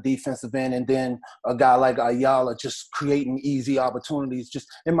do on the defensive end, and then a guy like Ayala just creating easy opportunities.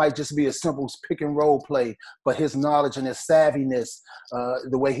 It might just be a simple pick and roll play, but his knowledge and his savviness,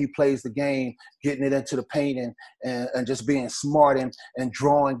 the way he plays the game, getting it into the paint and just being smart and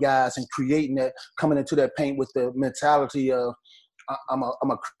drawing guys and creating that, coming into that paint with the mentality of, I'm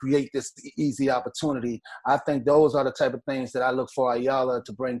gonna create this easy opportunity. I think those are the type of things that I look for Ayala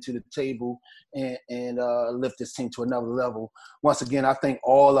to bring to the table and lift this team to another level. Once again, I think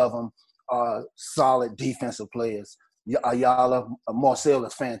all of them are solid defensive players. Ayala, Morcell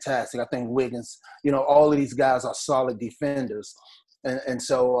is fantastic. I think Wiggins, all of these guys are solid defenders. And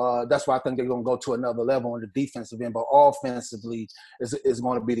so that's why I think they're going to go to another level on the defensive end. But offensively is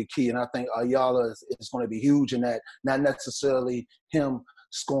going to be the key. And I think Ayala is going to be huge in that. Not necessarily him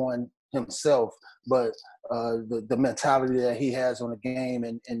scoring himself, but the mentality that he has on the game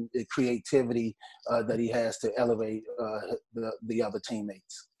and the creativity that he has to elevate the other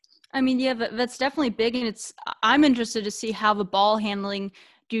teammates. I mean, yeah, that's definitely big. And I'm interested to see how the ball handling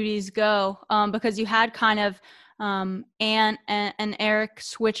duties go because you had kind of and Eric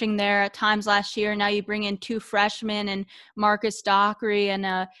switching there at times last year. Now you bring in two freshmen and Marcus Dockery and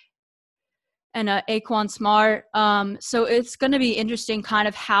Aquan Smart. So it's going to be interesting kind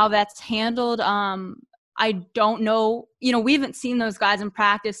of how that's handled. I don't know, we haven't seen those guys in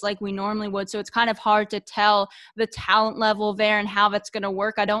practice like we normally would. So it's kind of hard to tell the talent level there and how that's going to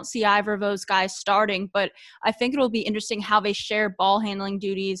work. I don't see either of those guys starting, but I think it'll be interesting how they share ball handling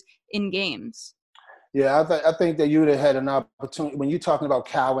duties in games. Yeah, I think that you would have had an opportunity when you're talking about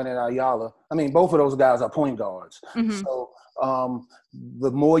Cowan and Ayala. I mean, both of those guys are point guards. Mm-hmm. So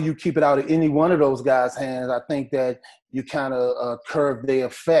the more you keep it out of any one of those guys' hands, I think that you kind of curve their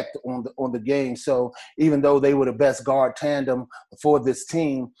effect on the game. So even though they were the best guard tandem for this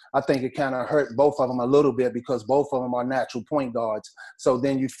team, I think it kind of hurt both of them a little bit because both of them are natural point guards. So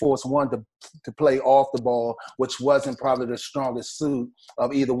then you force one to play off the ball, which wasn't probably the strongest suit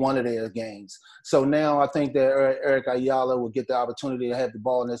of either one of their games. So now I think that Eric Ayala will get the opportunity to have the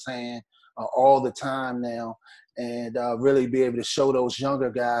ball in his hand all the time now, and really be able to show those younger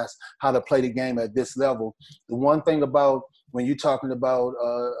guys how to play the game at this level. The one thing about when you're talking about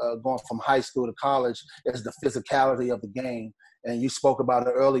going from high school to college is the physicality of the game. And you spoke about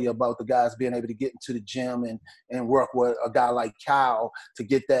it earlier about the guys being able to get into the gym and work with a guy like Kyle to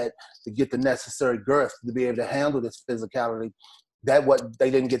get the necessary girth to be able to handle this physicality. That what they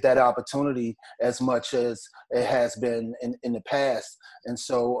didn't get that opportunity as much as it has been in the past. And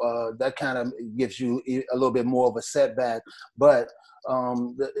so that kind of gives you a little bit more of a setback, but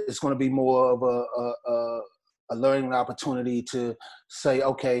it's going to be more of a learning opportunity to say,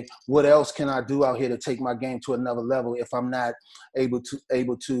 okay, what else can I do out here to take my game to another level if I'm not able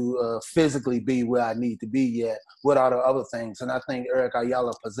to physically be where I need to be yet? What are the other things? And I think Eric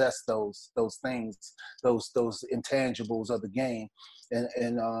Ayala possessed those things, those intangibles of the game.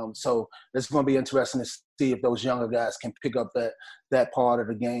 And so it's going to be interesting to see if those younger guys can pick up that part of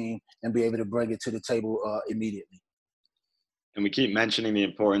the game and be able to bring it to the table immediately. And we keep mentioning the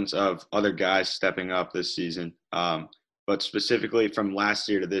importance of other guys stepping up this season. But specifically from last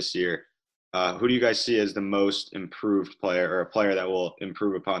year to this year, who do you guys see as the most improved player, or a player that will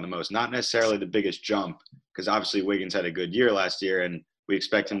improve upon the most? Not necessarily the biggest jump, because obviously Wiggins had a good year last year and we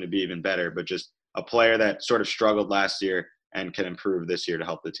expect him to be even better, but just a player that sort of struggled last year and can improve this year to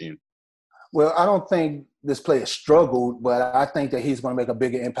help the team. Well, I don't think this player struggled, but I think that he's going to make a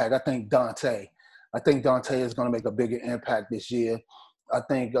bigger impact. I think Dante is going to make a bigger impact this year. I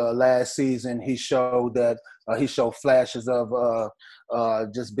think last season he showed flashes of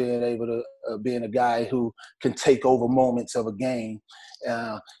just being able to being a guy who can take over moments of a game.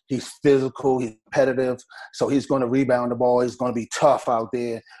 He's physical, he's competitive, so he's going to rebound the ball. He's going to be tough out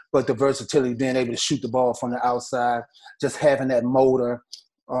there. But the versatility, being able to shoot the ball from the outside, just having that motor,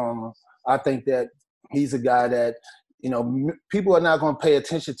 I think that he's a guy that, people are not going to pay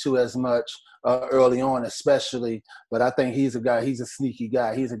attention to as much early on, especially. But I think he's a sneaky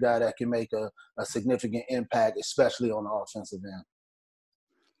guy. He's a guy that can make a significant impact, especially on the offensive end.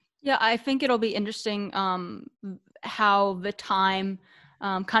 Yeah, I think it'll be interesting how the time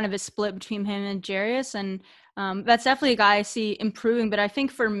kind of is split between him and Jarius. And that's definitely a guy I see improving. But I think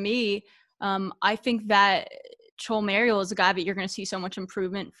for me, I think that Chol Marial is a guy that you're going to see so much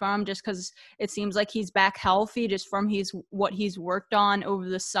improvement from, just because it seems like he's back healthy just from what he's worked on over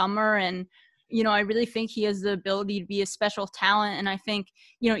the summer. And, I really think he has the ability to be a special talent. And I think,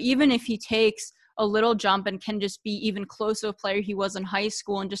 even if he takes a little jump and can just be even close to a player he was in high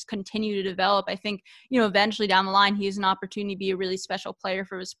school and just continue to develop, I think, eventually down the line, he has an opportunity to be a really special player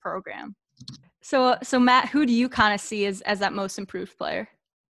for his program. So Matt, who do you kind of see as that most improved player?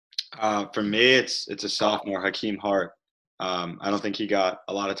 For me, it's a sophomore, Hakeem Hart. I don't think he got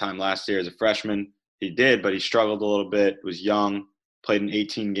a lot of time last year as a freshman. He did, but he struggled a little bit, was young, played in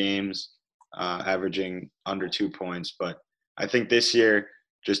 18 games, averaging under 2 points. But I think this year,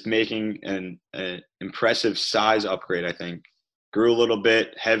 just making an impressive size upgrade, I think. Grew a little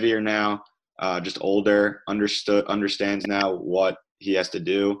bit, heavier now, just older, understands now what he has to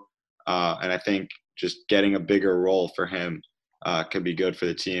do. And I think just getting a bigger role for him could be good for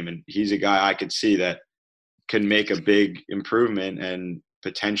the team. And he's a guy I could see that can make a big improvement and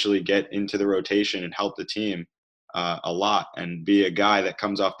potentially get into the rotation and help the team a lot, and be a guy that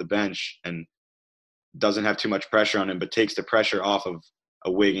comes off the bench and doesn't have too much pressure on him, but takes the pressure off of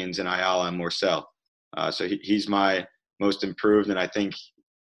Wiggins and Ayala and Morsell. So he's my most improved, and I think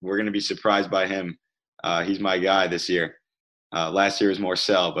we're going to be surprised by him. He's my guy this year. Last year was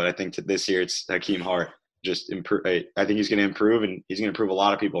Morsell, but I think this year it's Hakeem Hart. Just improve. I think he's going to improve, and he's going to prove a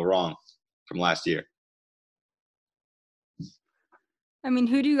lot of people wrong from last year. I mean,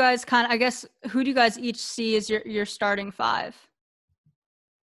 who do you guys each see as your starting five?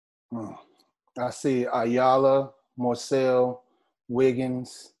 I see Ayala, Morsell,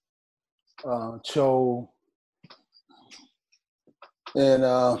 Wiggins, Cho,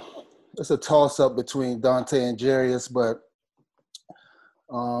 and it's a toss-up between Dante and Jarius, but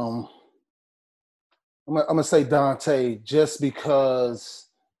I'm gonna say Dante just because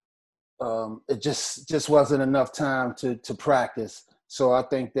it just wasn't enough time to practice. So I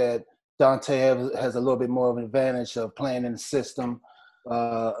think that Dante has a little bit more of an advantage of playing in the system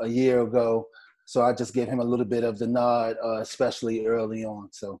a year ago. So I just give him a little bit of the nod, especially early on.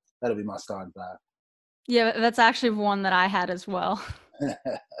 So that'll be my starting five. Yeah, that's actually one that I had as well.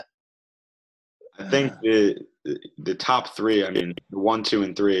 I think the top three, I mean, 1, 2,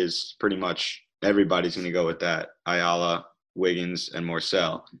 and 3 is pretty much everybody's going to go with that. Ayala, Wiggins, and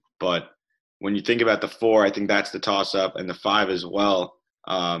Morsell. But when you think about the 4, I think that's the toss-up, and the 5 as well,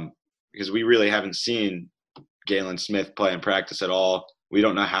 because we really haven't seen Galen Smith play in practice at all. We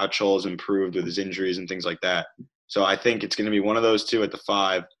don't know how Chola's improved with his injuries and things like that. So I think it's going to be one of those two at the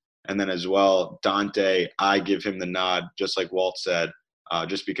 5. And then as well, Dante, I give him the nod, just like Walt said,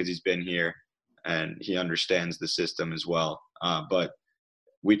 just because he's been here and he understands the system as well. But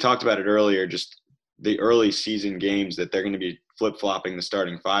we talked about it earlier, just the early season games that they're going to be flip-flopping the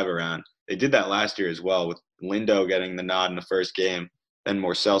starting 5 around. They did that last year as well, with Lindo getting the nod in the first game. Then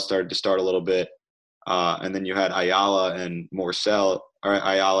Morcell started to start a little bit. And then you had Ayala and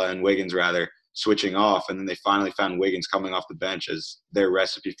Wiggins rather, switching off. And then they finally found Wiggins coming off the bench as their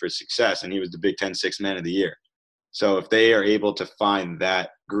recipe for success. And he was the Big Ten Sixth Man of the Year. So if they are able to find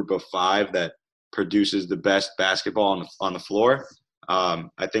that group of 5 that produces the best basketball on the floor,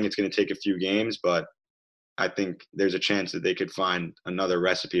 I think it's going to take a few games, but I think there's a chance that they could find another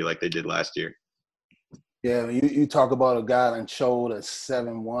recipe like they did last year. Yeah, you talk about a guy like Chol at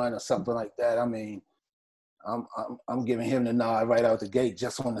 7'1" or something like that. I mean, I'm giving him the nod right out the gate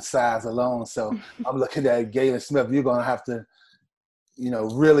just on the size alone. So I'm looking at Galen Smith. You're gonna have to,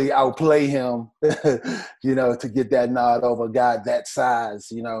 really outplay him, to get that nod over a guy that size.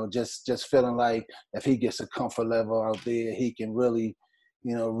 Just feeling like if he gets a comfort level out there, he can really,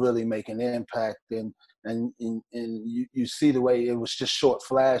 really make an impact. And you see the way it was just short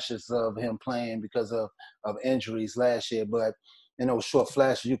flashes of him playing because of injuries last year. But in those short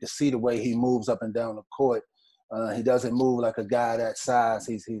flashes, you can see the way he moves up and down the court. He doesn't move like a guy that size.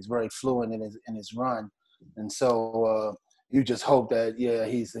 He's very fluent in his run. And so you just hope that,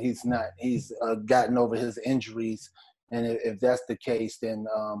 he's gotten over his injuries. And if that's the case, then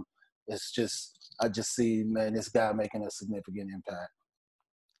I just see, man, this guy making a significant impact.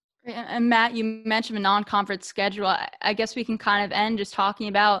 And Matt, you mentioned a non-conference schedule. I guess we can kind of end just talking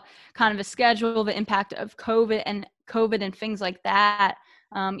about kind of a schedule, the impact of COVID and things like that.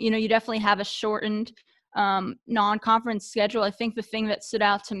 You definitely have a shortened non-conference schedule. I think the thing that stood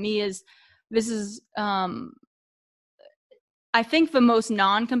out to me is this is, I think, the most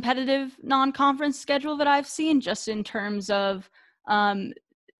non-competitive non-conference schedule that I've seen, just in terms of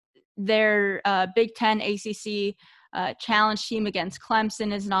their Big Ten ACC challenge team against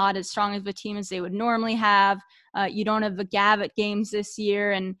Clemson is not as strong of a team as they would normally have. You don't have the Gavitt games this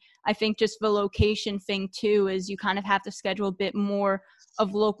year. And I think just the location thing too is you kind of have to schedule a bit more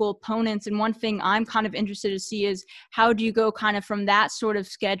of local opponents. And one thing I'm kind of interested to see is how do you go kind of from that sort of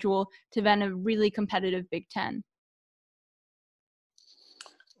schedule to then a really competitive Big Ten?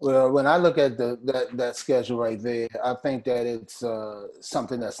 Well, when I look at that schedule right there, I think that it's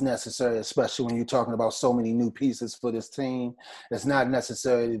something that's necessary, especially when you're talking about so many new pieces for this team. It's not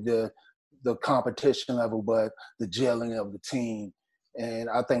necessarily the competition level, but the gelling of the team.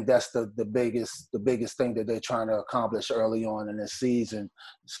 And I think that's the biggest thing that they're trying to accomplish early on in this season.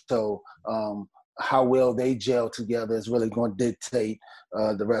 So how well they gel together is really going to dictate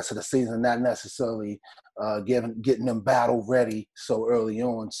the rest of the season, not necessarily getting them battle ready so early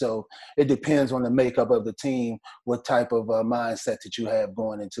on. So it depends on the makeup of the team, what type of mindset that you have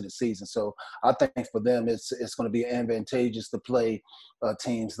going into the season. So I think for them, it's going to be advantageous to play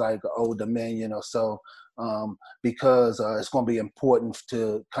teams like Old Dominion or so, because it's going to be important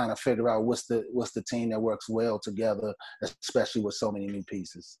to kind of figure out what's the team that works well together, especially with so many new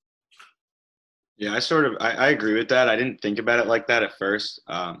pieces. Yeah, I agree with that. I didn't think about it like that at first.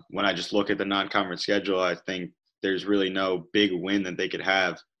 When I just look at the non-conference schedule, I think there's really no big win that they could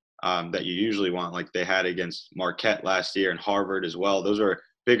have that you usually want, like they had against Marquette last year and Harvard as well. Those are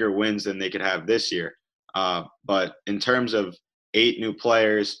bigger wins than they could have this year. But in terms of 8 new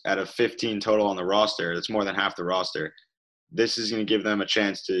players out of 15 total on the roster, that's more than half the roster. This is going to give them a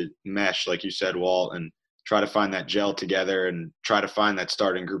chance to mesh, like you said, Walt, and try to find that gel together and try to find that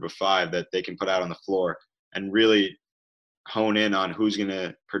starting group of 5 that they can put out on the floor and really hone in on who's going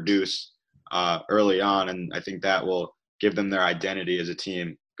to produce early on. And I think that will give them their identity as a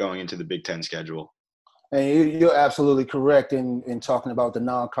team going into the Big Ten schedule. And you're absolutely correct in talking about the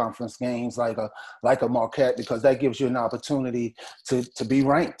non-conference games like a Marquette, because that gives you an opportunity to be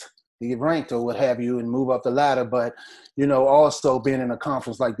ranked. To get ranked or what have you and move up the ladder. But, also being in a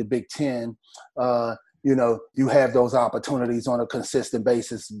conference like the Big Ten, you have those opportunities on a consistent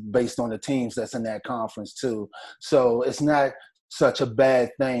basis based on the teams that's in that conference too. So it's not such a bad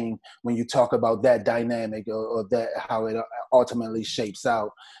thing when you talk about that dynamic or that how it ultimately shapes out.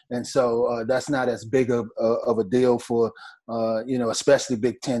 And so that's not as big of a deal for, especially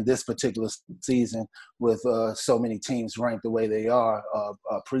Big Ten this particular season with so many teams ranked the way they are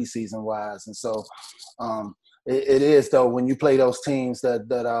preseason wise. And so it is, though, when you play those teams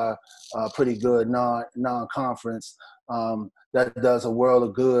that are pretty good non-conference, that does a world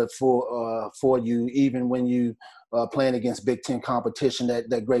of good for you, even when you playing against Big Ten competition,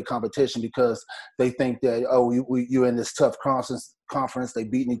 that great competition, because they think that, you're in this tough conference, they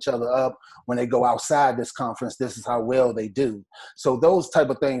beating each other up. When they go outside this conference, this is how well they do. So those type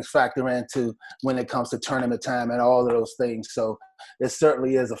of things factor into when it comes to tournament time and all of those things. So it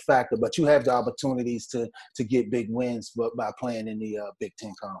certainly is a factor, but you have the opportunities to get big wins by playing in the Big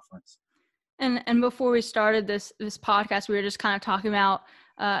Ten conference. And before we started this podcast, we were just kind of talking about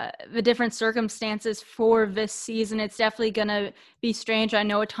the different circumstances for this season. It's definitely going to be strange. I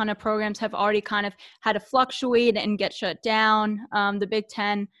know a ton of programs have already kind of had to fluctuate and get shut down. The Big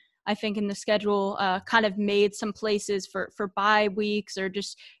Ten, I think, in the schedule kind of made some places for bye weeks, or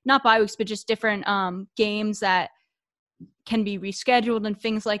just not bye weeks, but just different games that can be rescheduled and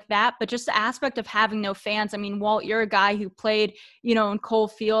things like that. But just the aspect of having no fans. I mean, Walt, you're a guy who played, in Cole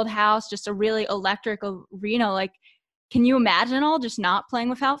Fieldhouse, just a really electric arena. Like, can you imagine just not playing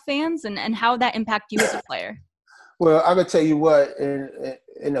without fans, and how would that impact you as a player? Well, I'm gonna tell you what,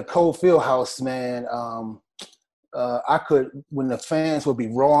 in the Cole Fieldhouse, man, I could, when the fans would be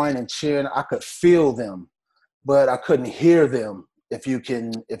roaring and cheering, I could feel them, but I couldn't hear them. If you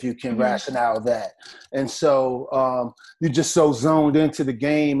can Mm-hmm. rationale that. And so you're just so zoned into the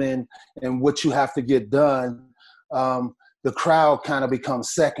game and what you have to get done. The crowd kind of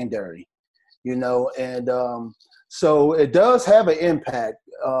becomes secondary, and so it does have an impact.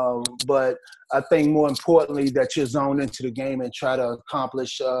 But I think more importantly that you're zoned into the game and try to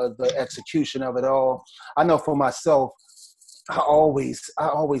accomplish the execution of it all. I know for myself, I always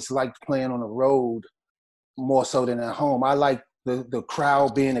liked playing on the road more so than at home. I like the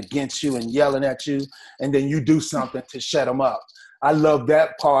crowd being against you and yelling at you, and then you do something to shut them up. I love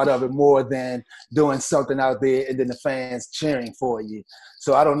that part of it more than doing something out there and then the fans cheering for you.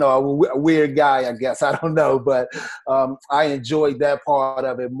 So I don't know, a weird guy, I guess. I don't know, but I enjoyed that part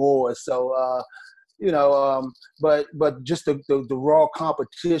of it more. So, but just the raw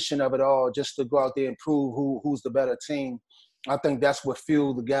competition of it all, just to go out there and prove who's the better team. I think that's what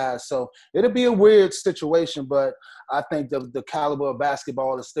fueled the guys. So it'll be a weird situation, but I think the caliber of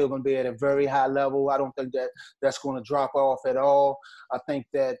basketball is still going to be at a very high level. I don't think that's going to drop off at all. I think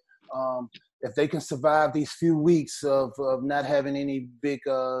that if they can survive these few weeks of not having any big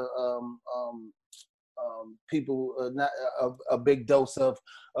people, not a big dose of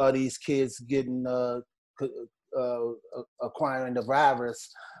these kids getting acquiring the virus,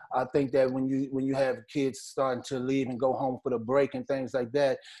 I think that when you have kids starting to leave and go home for the break and things like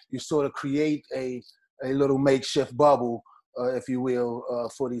that, you sort of create a little makeshift bubble, if you will,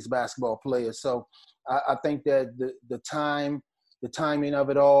 for these basketball players. So I think that the timing of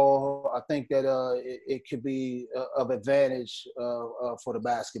it all, I think that it could be of advantage for the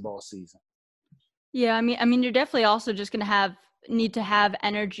basketball season. Yeah, I mean, you're definitely also just going to need to have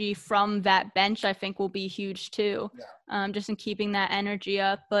energy from that bench. I think will be huge too, just in keeping that energy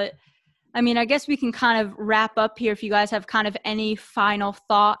up. But I mean, I guess we can kind of wrap up here. If you guys have kind of any final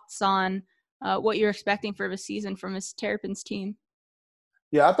thoughts on what you're expecting for the season from Ms. Terrapin's team.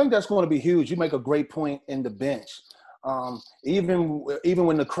 Yeah, I think that's going to be huge. You make a great point in the bench. Even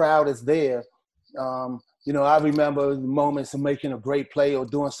when the crowd is there, I remember the moments of making a great play or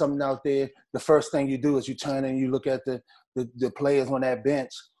doing something out there. The first thing you do is you turn and you look at the players on that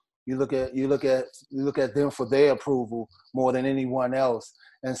bench. You look at them for their approval more than anyone else.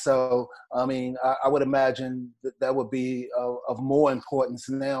 And so, I mean, I would imagine that would be of more importance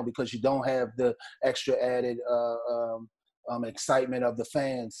now because you don't have the extra added excitement of the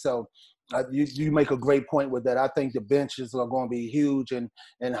fans. So you make a great point with that. I think the benches are going to be huge and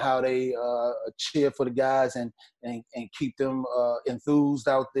how they cheer for the guys and keep them enthused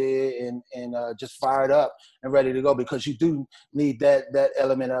out there and just fired up and ready to go, because you do need that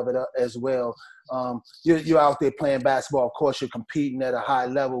element of it as well. You're out there playing basketball. Of course, you're competing at a high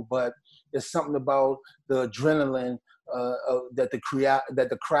level, but there's something about the adrenaline that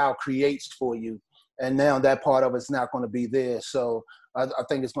the crowd creates for you. And now that part of it's not going to be there. So I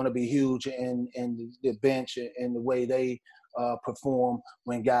think it's going to be huge in the bench and the way they perform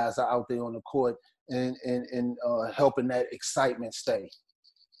when guys are out there on the court and helping that excitement stay.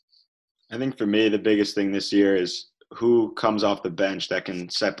 I think for me, the biggest thing this year is who comes off the bench that can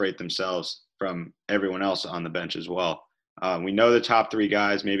separate themselves from everyone else on the bench as well. We know the top three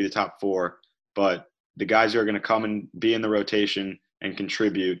guys, maybe the top four, but the guys who are going to come and be in the rotation and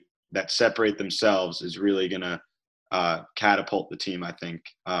contribute that separate themselves is really going to catapult the team, I think.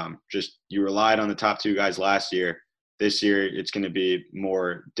 Just you relied on the top two guys last year. This year, it's going to be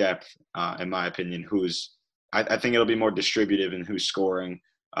more depth, in my opinion. I think it'll be more distributive in who's scoring,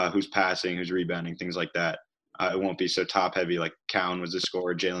 who's passing, who's rebounding, things like that. It won't be so top-heavy like Cowan was a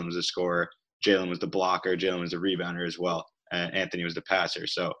scorer, Jalen was a scorer. Jalen was the blocker, Jalen was the rebounder as well, and Anthony was the passer.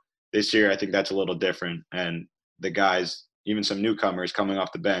 So this year, I think that's a little different. And the guys, even some newcomers coming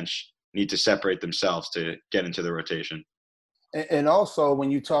off the bench, need to separate themselves to get into the rotation. And also, when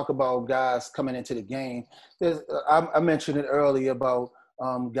you talk about guys coming into the game, I mentioned it earlier about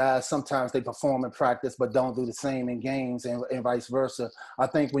guys, sometimes they perform in practice but don't do the same in games, and vice versa. I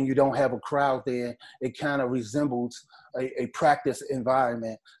think when you don't have a crowd there, it kind of resembles a practice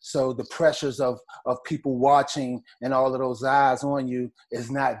environment. So the pressures of people watching and all of those eyes on you is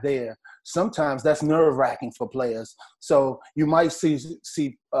not there. Sometimes that's nerve-wracking for players. So you might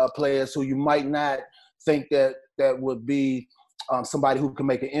see players who you might not think that would be somebody who can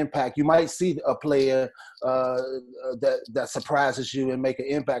make an impact. You might see a player that surprises you and make an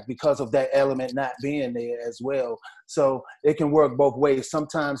impact because of that element not being there as well. So it can work both ways.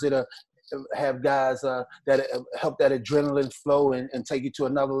 Sometimes it'll have guys that help that adrenaline flow and take you to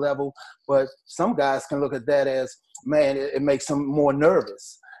another level. But some guys can look at that as, man, it makes them more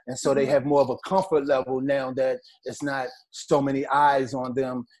nervous. And so they have more of a comfort level now that it's not so many eyes on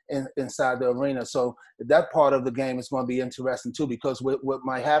them inside the arena. So that part of the game is going to be interesting too, because what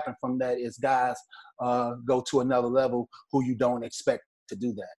might happen from that is guys go to another level who you don't expect to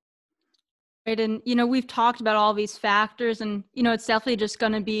do that. Right. And, we've talked about all these factors, and, it's definitely just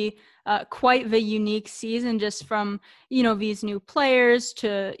going to be quite the unique season, just from, these new players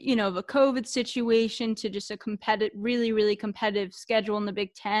to, the COVID situation to just a really, really competitive schedule in the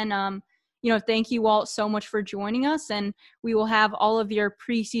Big Ten. Thank you, Walt, so much for joining us, and we will have all of your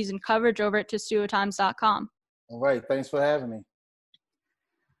preseason coverage over at TestudoTimes.com. All right. Thanks for having me.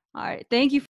 All right. Thank you.